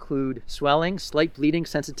 Symptoms include swelling, slight bleeding,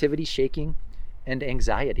 sensitivity, shaking, and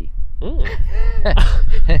anxiety.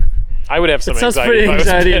 I would have some Sounds anxiety. pretty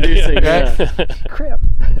anxiety-inducing. Yeah. Crap.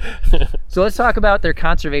 So let's talk about their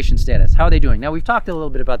conservation status. How are they doing? Now, we've talked a little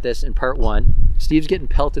bit about this in part 1. Steve's getting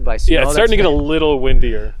pelted by snow. Yeah, it's starting to get a little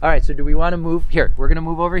windier. All right, so do we want to move? Here, we're going to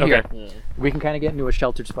move over here. Yeah. We can kind of get into a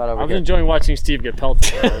sheltered spot over I was here. enjoying watching Steve get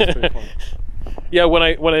pelted. That's pretty fun. Yeah, when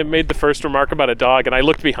I made the first remark about a dog and I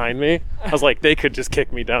looked behind me, I was like, they could just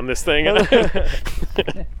kick me down this thing.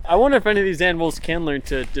 I wonder if any of these animals can learn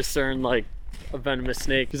to discern like a venomous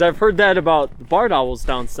snake, because I've heard that about the barred owls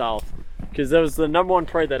down south, because that was the number one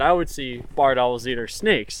prey that I would see barred owls eat are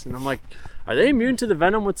snakes, and I'm like, are they immune to the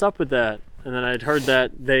venom? What's up with that? And then I'd heard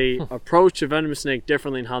that they approach a venomous snake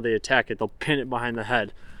differently in how they attack it. They'll pin it behind the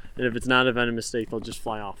head, and if it's not a venomous snake, they'll just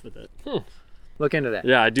fly off with it. Look into that.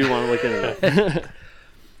 Yeah, I do want to look into that.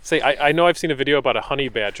 Say, I know I've seen a video about a honey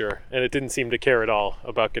badger, and it didn't seem to care at all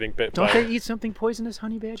about getting bit Don't by they eat something poisonous,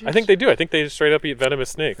 honey badgers? I think they do. I think they straight up eat venomous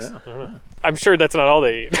snakes. Yeah. I don't know. I'm sure that's not all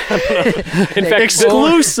they eat. In fact,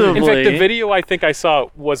 Exclusively. In fact, the video I think I saw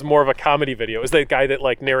was more of a comedy video. It was the guy that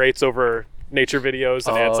like narrates over nature videos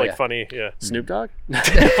and adds like funny. Yeah. Snoop Dogg?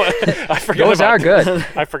 I forgot Those about are good.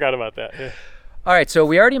 I forgot about that. Yeah. All right, so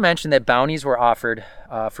we already mentioned that bounties were offered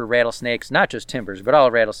for rattlesnakes, not just timbers, but all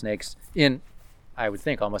rattlesnakes in, I would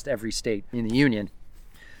think, almost every state in the Union.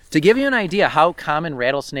 To give you an idea how common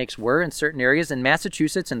rattlesnakes were in certain areas, in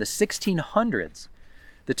Massachusetts in the 1600s,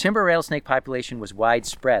 the timber rattlesnake population was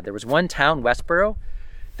widespread. There was one town, Westboro,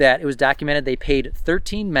 that it was documented they paid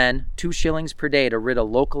 13 men 2 shillings per day to rid a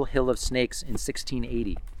local hill of snakes in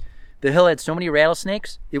 1680. The hill had so many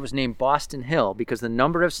rattlesnakes, it was named Boston Hill because the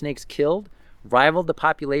number of snakes killed rivaled the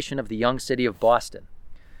population of the young city of Boston.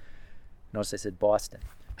 Notice I said Boston.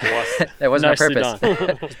 That wasn't on purpose.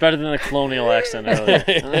 Done. It's better than the colonial accent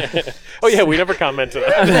earlier. Oh yeah, we never commented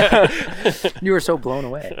on that. You were so blown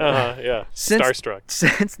away. Yeah. Starstruck.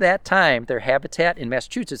 Since that time, their habitat in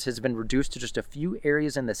Massachusetts has been reduced to just a few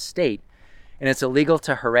areas in the state, and it's illegal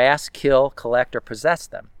to harass, kill, collect, or possess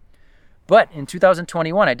them. But in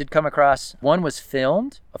 2021, I did come across one was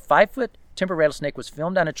filmed. A 5-foot timber rattlesnake was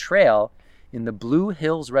filmed on a trail in the Blue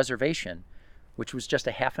Hills Reservation, which was just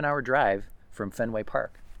a half-an-hour drive from Fenway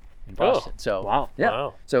Park in Boston. So wow. Yeah.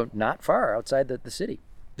 Wow. So not far outside the city.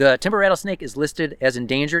 The timber rattlesnake is listed as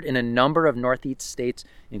endangered in a number of Northeast states,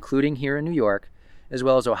 including here in New York, as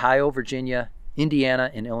well as Ohio, Virginia,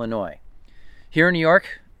 Indiana, and Illinois. Here in New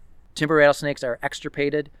York, timber rattlesnakes are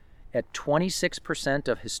extirpated at 26%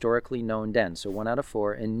 of historically known dens, so 1 out of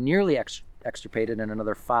 4, and nearly extirpated in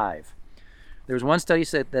another 5. There was one study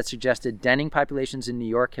that suggested denning populations in New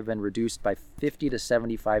York have been reduced by 50 to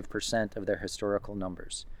 75% of their historical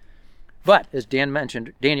numbers. But as Daniel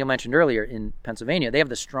mentioned earlier, in Pennsylvania, they have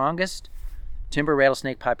the strongest timber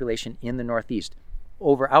rattlesnake population in the Northeast.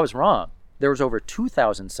 I was wrong. There was over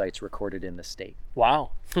 2,000 sites recorded in the state.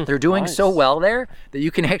 Wow. They're doing Nice. so well there that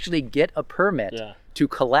you can actually get a permit to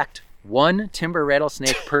collect 1 timber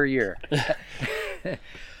rattlesnake per year.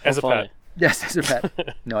 As a pet. Yes, as a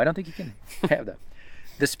pet. No, I don't think you can have that.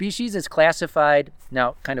 The species is classified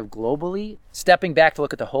now kind of globally. Stepping back to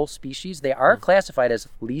look at the whole species, they are classified as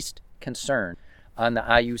least concern on the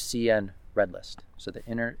IUCN Red List, so the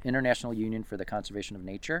International Union for the Conservation of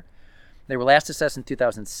Nature. They were last assessed in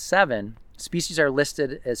 2007. Species are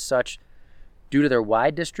listed as such due to their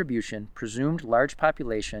wide distribution, presumed large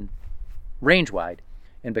population, range-wide,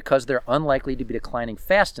 and because they're unlikely to be declining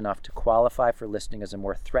fast enough to qualify for listing as a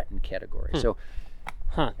more threatened category. So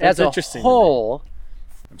That's as a interesting. whole,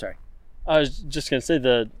 I'm sorry. I was just going to say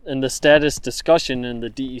in the status discussion in the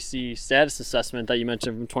DEC status assessment that you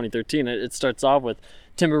mentioned from 2013, it starts off with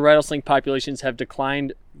timber rattlesnake populations have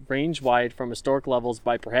declined range-wide from historic levels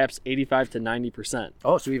by perhaps 85 to 90%.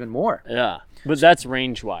 Oh, so even more. Yeah, but that's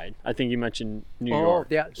range-wide. I think you mentioned New York.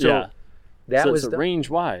 Yeah. So that so was it's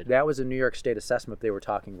range-wide. That was a New York State assessment. They were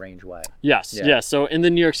talking range-wide. Yes, Yeah. yes. So in the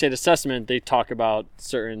New York State assessment, they talk about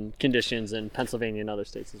certain conditions in Pennsylvania and other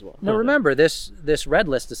states as well. Now remember, this Red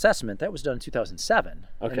List assessment, that was done in 2007.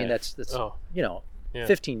 Okay. I mean, that's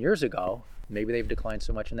 15 years ago. Maybe they've declined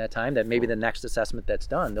so much in that time that maybe the next assessment that's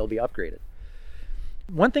done, they'll be upgraded.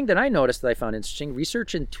 One thing that I noticed that I found interesting,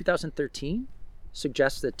 research in 2013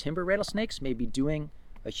 suggests that timber rattlesnakes may be doing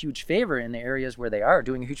a huge favor in the areas where they are,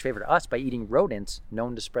 doing a huge favor to us by eating rodents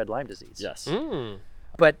known to spread Lyme disease. Yes.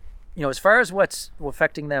 But, as far as what's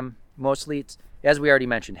affecting them mostly, it's, as we already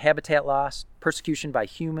mentioned, habitat loss, persecution by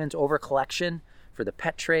humans, overcollection, for the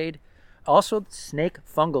pet trade. Also, snake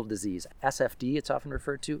fungal disease, SFD, it's often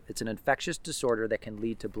referred to. It's an infectious disorder that can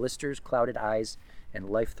lead to blisters, clouded eyes, and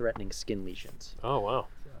life-threatening skin lesions. Oh, wow.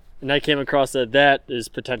 And I came across that is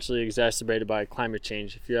potentially exacerbated by climate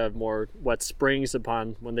change. If you have more wet springs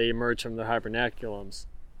upon when they emerge from their hibernaculums,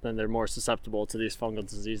 then they're more susceptible to these fungal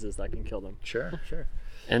diseases that can kill them. Sure.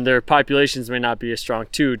 And their populations may not be as strong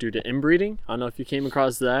too due to inbreeding. I don't know if you came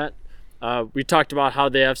across that. We talked about how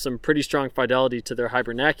they have some pretty strong fidelity to their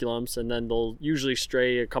hibernaculums, and then they'll usually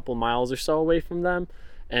stray a couple miles or so away from them.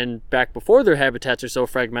 And back before their habitats are so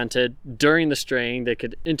fragmented, during the straying, they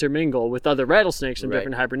could intermingle with other rattlesnakes in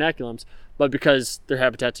different hibernaculums. But because their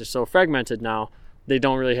habitats are so fragmented now, they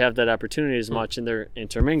don't really have that opportunity as much, and they're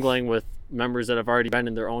intermingling with members that have already been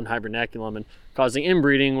in their own hibernaculum and causing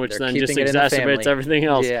inbreeding, which then just exacerbates everything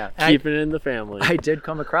else. Keeping it in the family. I did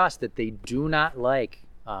come across that they do not like,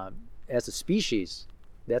 as a species,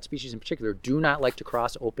 that species in particular, do not like to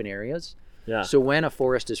cross open areas. Yeah. So when a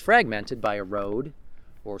forest is fragmented by a road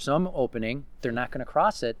or some opening, they're not going to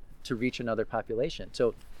cross it to reach another population.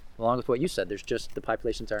 So along with what you said, there's just the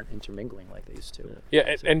populations aren't intermingling like they used to.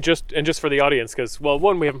 Yeah, and just for the audience, because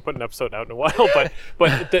one, we haven't put an episode out in a while,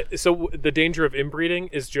 but so the danger of inbreeding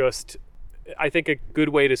is just, I think a good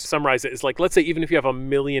way to summarize it is like, let's say even if you have 1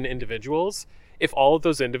 million individuals, if all of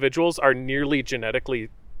those individuals are nearly genetically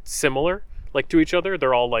similar, like to each other,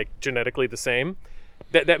 they're all like genetically the same.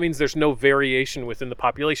 That means there's no variation within the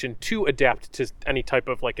population to adapt to any type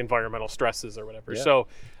of like environmental stresses or whatever. Yeah. So,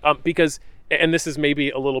 because, and this is maybe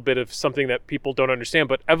a little bit of something that people don't understand,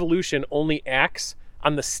 but evolution only acts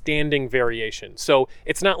on the standing variation. So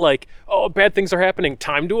it's not like, oh, bad things are happening,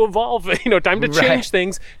 time to evolve, time to change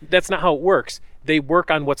things. That's not how it works. They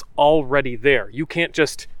work on what's already there. You can't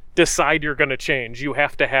just decide you're going to change. You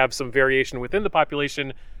have to have some variation within the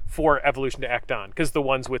population for evolution to act on, because the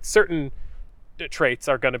ones with certain traits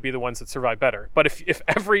are going to be the ones that survive better. But if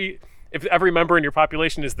every member in your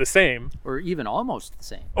population is the same, or even almost the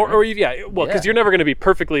same, because you're never going to be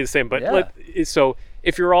perfectly the same. But so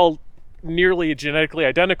if you're all nearly genetically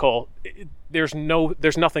identical, there's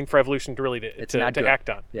nothing for evolution to really to act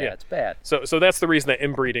on. Yeah, it's bad. So that's the reason that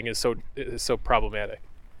inbreeding is so problematic,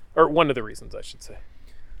 or one of the reasons, I should say.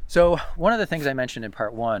 So one of the things I mentioned in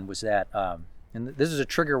part 1 was that, and this is a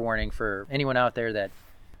trigger warning for anyone out there that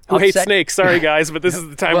who hates snakes. Sorry, guys, but this is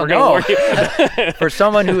the time we're going to warn you. For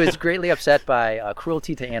someone who is greatly upset by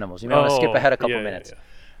cruelty to animals, you may want to skip ahead a couple minutes. Yeah.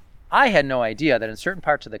 I had no idea that in certain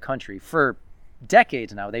parts of the country, for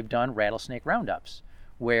decades now, they've done rattlesnake roundups,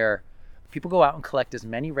 where people go out and collect as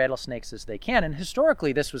many rattlesnakes as they can. And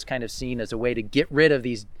historically, this was kind of seen as a way to get rid of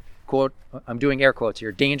these, quote, I'm doing air quotes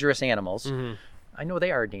here, dangerous animals. Mm-hmm. I know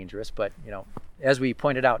they are dangerous, but as we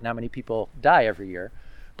pointed out, not many people die every year.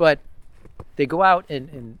 But they go out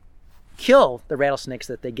and kill the rattlesnakes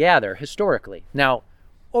that they gather historically. Now,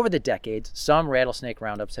 over the decades, some rattlesnake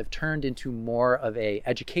roundups have turned into more of a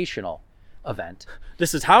educational event.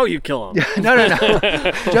 This is how you kill them. No.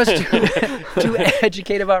 Just to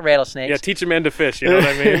educate about rattlesnakes. Yeah, teach a man to fish, you know what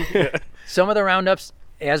I mean? Yeah. Some of the roundups,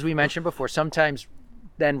 as we mentioned before, sometimes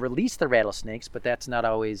then release the rattlesnakes, but that's not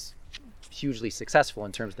always hugely successful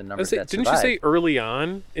in terms of the numbers that survive. Didn't you say early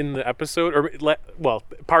on in the episode,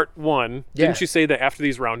 part 1, didn't you say that after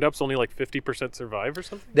these roundups only like 50% survive or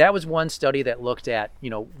something? That was one study that looked at,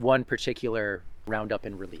 one particular roundup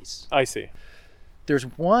and release. I see. There's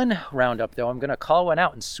one roundup, though, I'm going to call one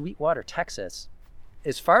out in Sweetwater, Texas.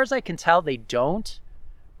 As far as I can tell, they don't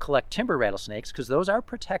collect timber rattlesnakes because those are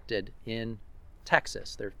protected in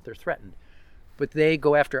Texas. They're threatened. But they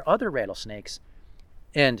go after other rattlesnakes,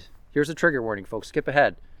 and here's a trigger warning, folks. Skip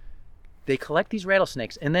ahead. They collect these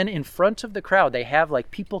rattlesnakes, and then in front of the crowd, they have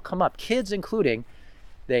like people come up, kids including.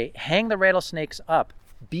 They hang the rattlesnakes up,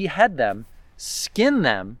 behead them, skin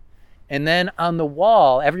them, and then on the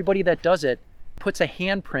wall, everybody that does it puts a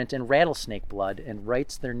handprint in rattlesnake blood and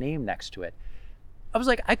writes their name next to it. I was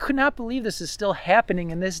like, I could not believe this is still happening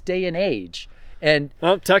in this day and age. And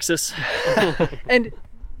Texas. And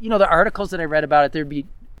the articles that I read about it, there'd be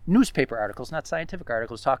newspaper articles, not scientific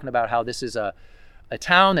articles, talking about how this is a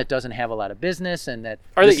town that doesn't have a lot of business, and that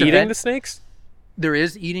are they eating the snakes? There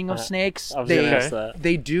is eating of snakes.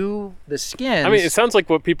 They do the skins. I mean, it sounds like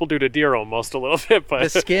what people do to deer almost a little bit, but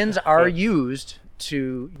the skins are used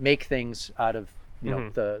to make things out of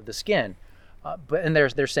the skin. But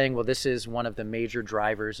they're saying, well, this is one of the major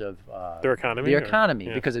drivers of their economy.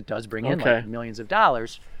 Because it does bring in like millions of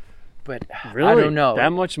dollars. but Really? I don't know.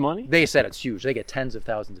 That much money? They said it's huge. They get tens of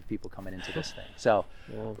thousands of people coming into this thing. So,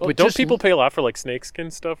 Well, but don't just- people pay a lot for like snakeskin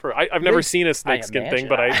stuff? Or I've never They- seen a snakeskin thing, imagine.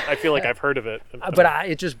 but I feel like I've heard of it. but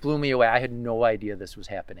it just blew me away. I had no idea this was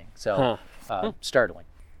happening. So, startling.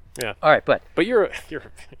 Yeah. All right, but But you're a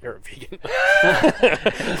vegan.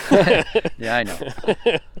 yeah, I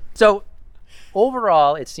know. So,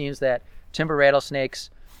 overall, it seems that timber rattlesnakes,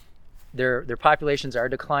 their populations are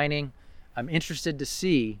declining. I'm interested to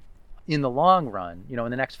see, in the long run, in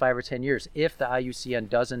the next 5 or 10 years, if the IUCN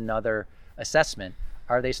does another assessment,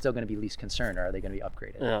 are they still going to be least concerned, or are they going to be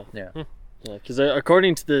upgraded? Yeah. Yeah, because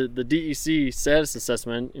according to the DEC status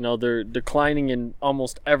assessment, they're declining in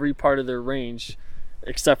almost every part of their range,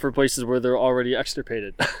 except for places where they're already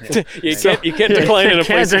extirpated. You can't decline in a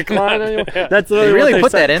place. Decline anymore. Yeah. That's They really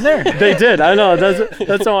put that in there? They did. I know.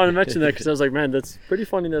 That's why I wanted to mention that, because I was like, man, that's pretty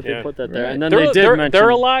funny that they put that there. Right. And then They're mention they're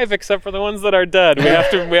alive except for the ones that are dead.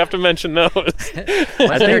 We have to mention those. Ones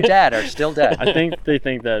they're dead are still dead. I think they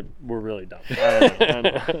think that we're really dumb. I don't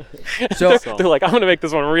know. So They're like, I'm going to make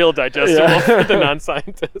this one real digestible for the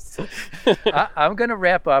non-scientists. I'm going to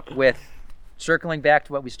wrap up with circling back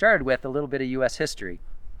to what we started with, a little bit of U.S. history.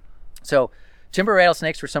 So timber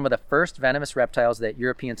rattlesnakes were some of the first venomous reptiles that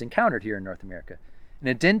Europeans encountered here in North America. And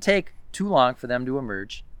it didn't take too long for them to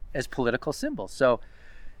emerge as political symbols. So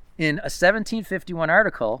in a 1751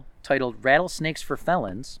 article titled Rattlesnakes for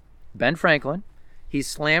Felons, Ben Franklin, he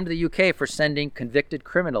slammed the UK for sending convicted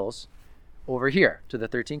criminals over here to the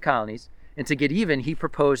 13 colonies. And to get even, he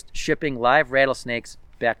proposed shipping live rattlesnakes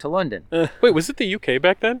back to London. Wait, was it the UK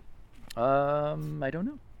back then? I don't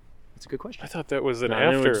know. That's a good question. I thought that was an No, it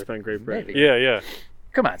would after. just been Great Britain. Maybe. Yeah.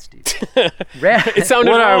 Come on, Steve. It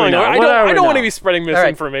sounded What are we wrong. now? I What are we don't want to now? be spreading right.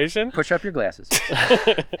 misinformation. Push up your glasses.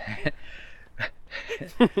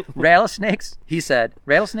 Rattlesnakes, he said,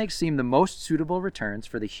 rattlesnakes seem the most suitable returns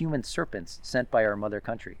for the human serpents sent by our mother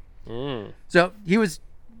country. So he was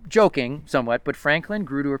joking somewhat, but Franklin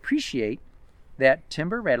grew to appreciate that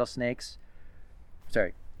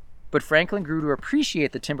Franklin grew to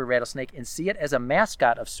appreciate the timber rattlesnake and see it as a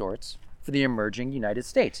mascot of sorts for the emerging United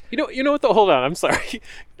States. You know what? Hold on. I'm sorry.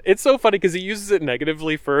 It's so funny because he uses it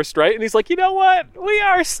negatively first, right? And he's like, you know what? We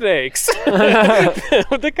are snakes.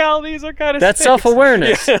 The colonies are kind of That's snakes.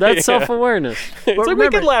 self-awareness. Yeah, That's yeah. self-awareness. It's like we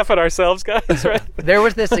remember- can laugh at ourselves, guys, right? There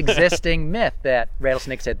was this existing myth that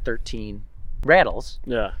rattlesnakes had 13 rattles.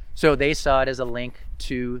 Yeah. So they saw it as a link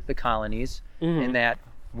to the colonies, in that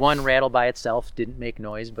one rattle by itself didn't make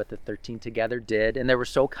noise, but the 13 together did. And they were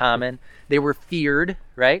so common. They were feared,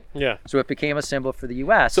 right? Yeah. So it became a symbol for the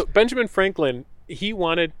U.S. So Benjamin Franklin, he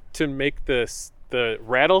wanted to make the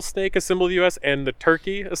rattlesnake a symbol of the U.S. and the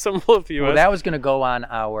turkey a symbol of the U.S. well, that was going to go on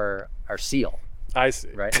our seal, I see.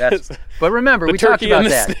 right? But remember, The we talked turkey about and the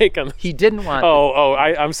that. snake on the... He didn't want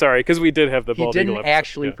I'm sorry, because we did have the he bald didn't eagle episode.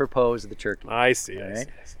 actually Yeah. propose the turkey. I see. All I right?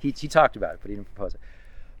 see. He talked about it, but he didn't propose it.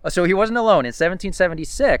 So he wasn't alone. In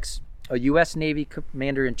 1776, a U.S. Navy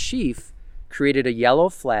commander-in-chief created a yellow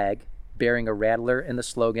flag bearing a rattler and the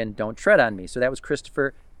slogan, "Don't tread on me." So that was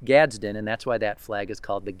Christopher Gadsden, and that's why that flag is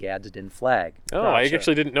called the Gadsden flag. Oh, I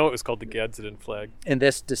actually didn't know it was called the Gadsden flag. And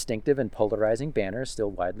this distinctive and polarizing banner is still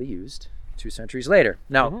widely used 2 centuries later.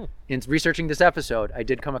 Now, in researching this episode, I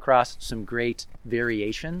did come across some great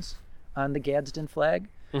variations on the Gadsden flag.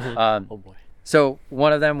 Oh boy. So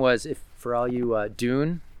one of them was, if for all you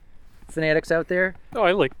Dune fanatics out there, Oh,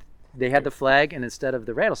 I like they had the flag, and instead of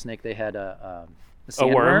the rattlesnake, they had a a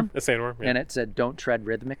sandworm, worm, a sandworm. Yeah. and it said, "Don't tread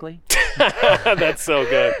rhythmically." That's so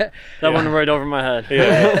good. That went right over my head.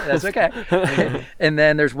 Yeah. That's okay. And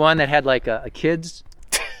then there's one that had like a kid's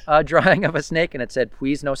drawing of a snake, and it said,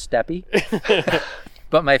 "Please no steppy."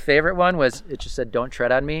 But my favorite one was, it just said, "Don't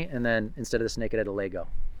tread on me," and then instead of the snake, it had a Lego.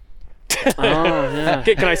 Oh yeah.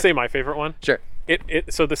 Can I say my favorite one? Sure.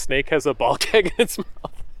 So the snake has a ball gag in its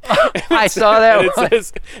mouth. I saw that And one.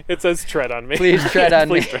 it says tread on me. Please tread on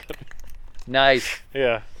Please me. tread on me. Nice.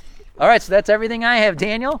 Yeah. All right, so that's everything I have.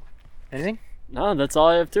 Daniel, anything? No, that's all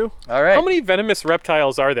I have too. All right. How many venomous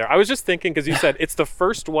reptiles are there? I was just thinking, because you said it's the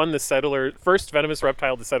first venomous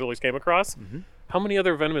reptile the settlers came across. How many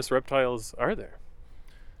other venomous reptiles are there?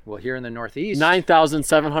 Well, here in the Northeast.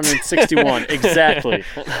 9,761 exactly.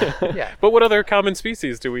 Yeah. But what other common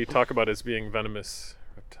species do we talk about as being venomous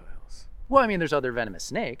reptiles? Well, I mean, there's other venomous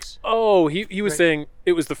snakes. Oh, he was Right. saying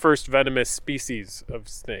it was the first venomous species of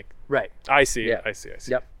snake. Right. I see. Yeah. I see.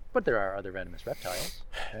 Yep. But there are other venomous reptiles.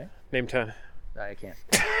 Okay. Name 10. I can't.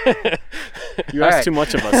 You All asked right. too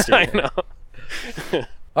much of us, I Steve. know.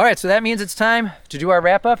 All right, so that means it's time to do our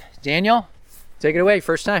wrap up. Daniel, take it away.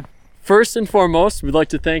 First time. First and foremost, we'd like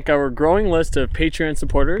to thank our growing list of Patreon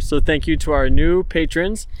supporters. So thank you to our new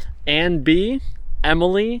patrons, Ann B,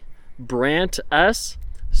 Emily, Brant S,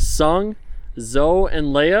 Sung, Zoe and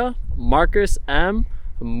Leia, Marcus M,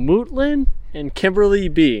 Mootlin, and Kimberly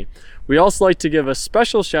B. We also like to give a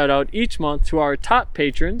special shout out each month to our top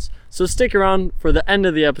patrons, so stick around for the end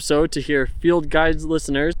of the episode to hear Field Guides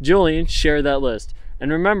listeners Julian share that list.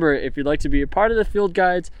 And remember, if you'd like to be a part of the Field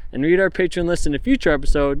Guides and read our patron list in a future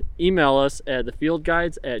episode, email us at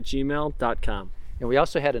thefieldguides@gmail.com. And we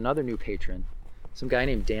also had another new patron, some guy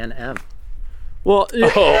named Dan M. Well,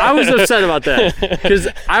 I was upset about that because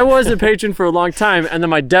I was a patron for a long time and then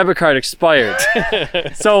my debit card expired.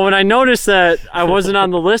 So when I noticed that I wasn't on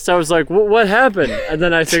the list, I was like, what happened? And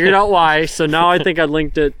then I figured out why. So now I think I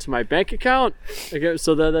linked it to my bank account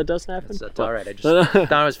so that doesn't happen. That's all right. I just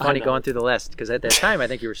thought it was funny going through the list because at that time I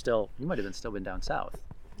think you might have still been down south.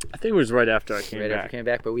 I think it was right after I came back. Right after you came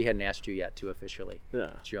back, but we hadn't asked you yet to officially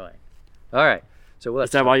join. All right. So is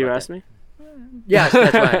that why you asked me? Yes,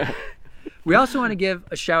 that's why. We also want to give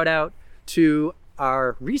a shout out to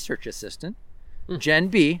our research assistant, Jen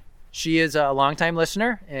B. She is a longtime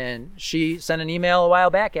listener, and she sent an email a while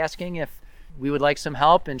back asking if we would like some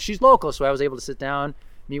help. And she's local, so I was able to sit down,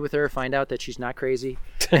 meet with her, find out that she's not crazy.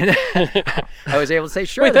 And I was able to say,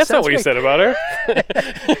 sure. Wait, that's not what you said about her.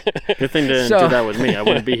 Good thing to do that with me. I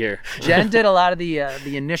wouldn't be here. Jen did a lot of the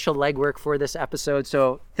initial legwork for this episode,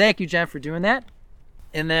 so thank you, Jen, for doing that.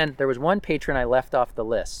 And then there was one patron I left off the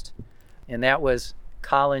list, and that was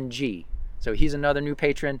Colin G. So he's another new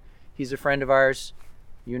patron. He's a friend of ours.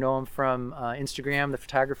 You know him from Instagram, the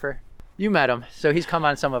photographer. You met him. So he's come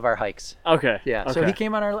on some of our hikes. Okay. Yeah. Okay. So he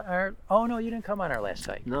came on our oh no, you didn't come on our last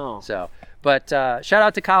hike. No. So, but shout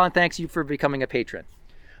out to Colin. Thanks you for becoming a patron.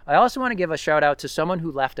 I also want to give a shout out to someone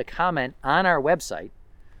who left a comment on our website.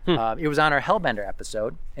 It was on our Hellbender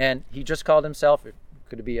episode, and he just called himself, it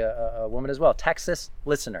could be a woman as well, Texas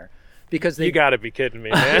listener. Because you got to be kidding me,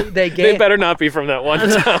 man. They better not be from that one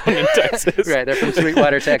town in Texas. Right, they're from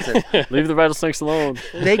Sweetwater, Texas. Leave the rattlesnakes alone.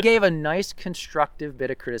 They gave a nice constructive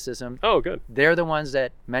bit of criticism. Oh, good. They're the ones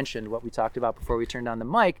that mentioned what we talked about before we turned on the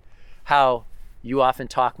mic, how you often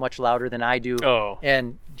talk much louder than I do. Oh.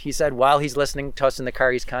 And he said while he's listening to us in the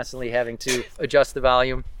car, he's constantly having to adjust the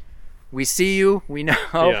volume. We see you, we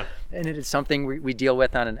know, and it is something we deal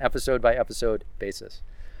with on an episode-by-episode basis.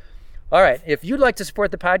 All right, if you'd like to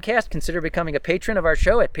support the podcast, consider becoming a patron of our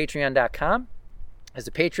show at patreon.com. As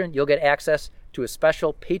a patron, you'll get access to a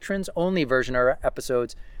special patrons-only version of our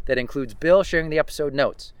episodes that includes Bill sharing the episode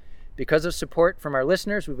notes. Because of support from our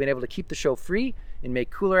listeners, we've been able to keep the show free and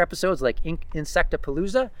make cooler episodes like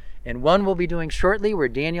Insectapalooza, and one we'll be doing shortly where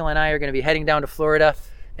Daniel and I are going to be heading down to Florida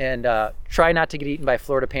and try not to get eaten by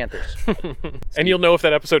Florida Panthers. And you'll know if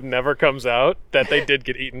that episode never comes out that they did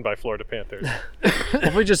get eaten by Florida Panthers.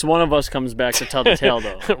 Hopefully just one of us comes back to tell the tale,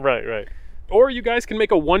 though. Right. Or you guys can make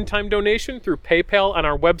a one-time donation through PayPal on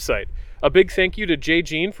our website. A big thank you to Jay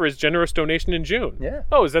Jean for his generous donation in June. Yeah.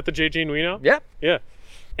 Oh, is that the Jay Jean we know? Yep. Yeah.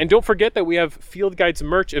 And don't forget that we have Field Guides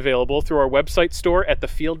merch available through our website store at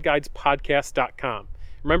thefieldguidespodcast.com.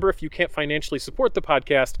 Remember, if you can't financially support the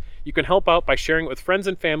podcast, you can help out by sharing it with friends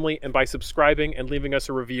and family and by subscribing and leaving us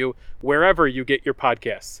a review wherever you get your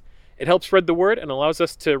podcasts. It helps spread the word and allows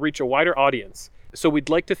us to reach a wider audience. So we'd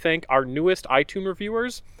like to thank our newest iTunes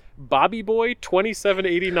reviewers, Bobby Boy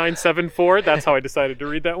 278974, that's how I decided to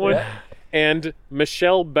read that one, and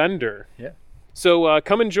Michelle Bender. Yeah. So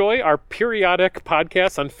come enjoy our periodic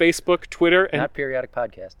podcasts on Facebook, Twitter, and... Not periodic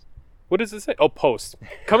podcasts. What does it say? Oh, posts.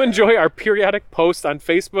 Come enjoy our periodic posts on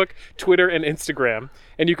Facebook, Twitter, and Instagram.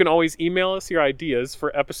 And you can always email us your ideas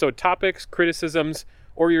for episode topics, criticisms,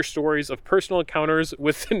 or your stories of personal encounters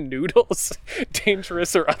with the noodles,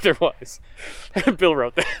 dangerous or otherwise. Bill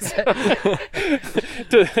wrote this.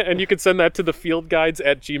 And you can send that to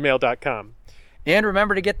thefieldguides@gmail.com. And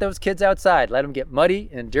remember to get those kids outside. Let them get muddy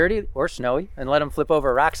and dirty or snowy, and let them flip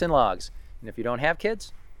over rocks and logs. And if you don't have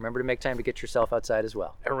kids, remember to make time to get yourself outside as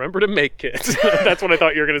well. And remember to make kids. That's what I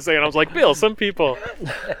thought you were going to say. And I was like, Bill, some people.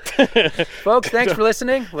 Folks, thanks for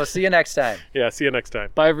listening. We'll see you next time. Yeah, see you next time.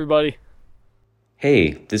 Bye, everybody.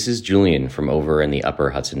 Hey, this is Julian from over in the upper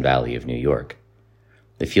Hudson Valley of New York.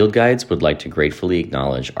 The Field Guides would like to gratefully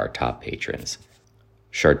acknowledge our top patrons: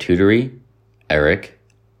 Charcuterie, Eric,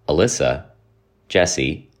 Alyssa,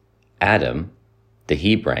 Jesse, Adam, the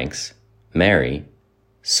Hebranks, Mary,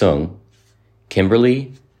 Sung,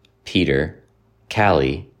 Kimberly, Peter,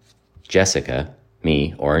 Callie, Jessica,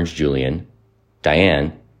 me, Orange Julian,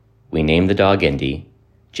 Diane, we named the dog Indy,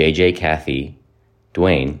 JJ Kathy,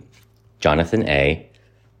 Dwayne, Jonathan A.,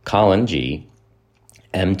 Colin G.,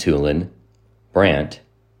 M. Tulin, Brant,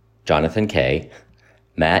 Jonathan K.,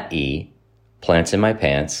 Matt E., Plants in My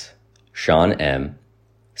Pants, Sean M.,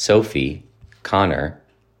 Sophie, Connor,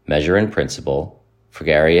 Measure and Principle,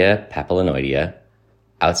 Fragaria papillonoidea,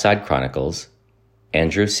 Outside Chronicles,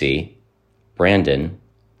 Andrew C., Brandon,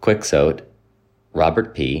 Quixote,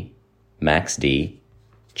 Robert P., Max D.,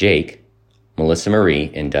 Jake, Melissa Marie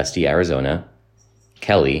in Dusty, Arizona,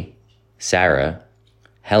 Kelly, Sarah,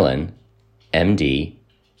 Helen, MD,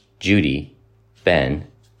 Judy, Ben,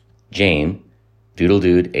 Jane,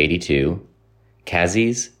 DoodleDude82,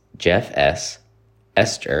 Kazzies, Jeff S.,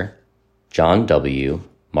 Esther, John W.,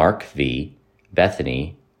 Mark V.,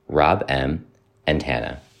 Bethany, Rob M., and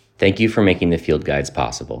Hannah. Thank you for making the field guides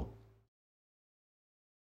possible.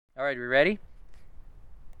 All right, we ready?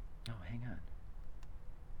 Oh, hang on.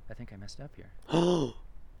 I think I messed up here.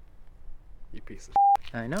 You piece of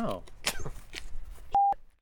I know.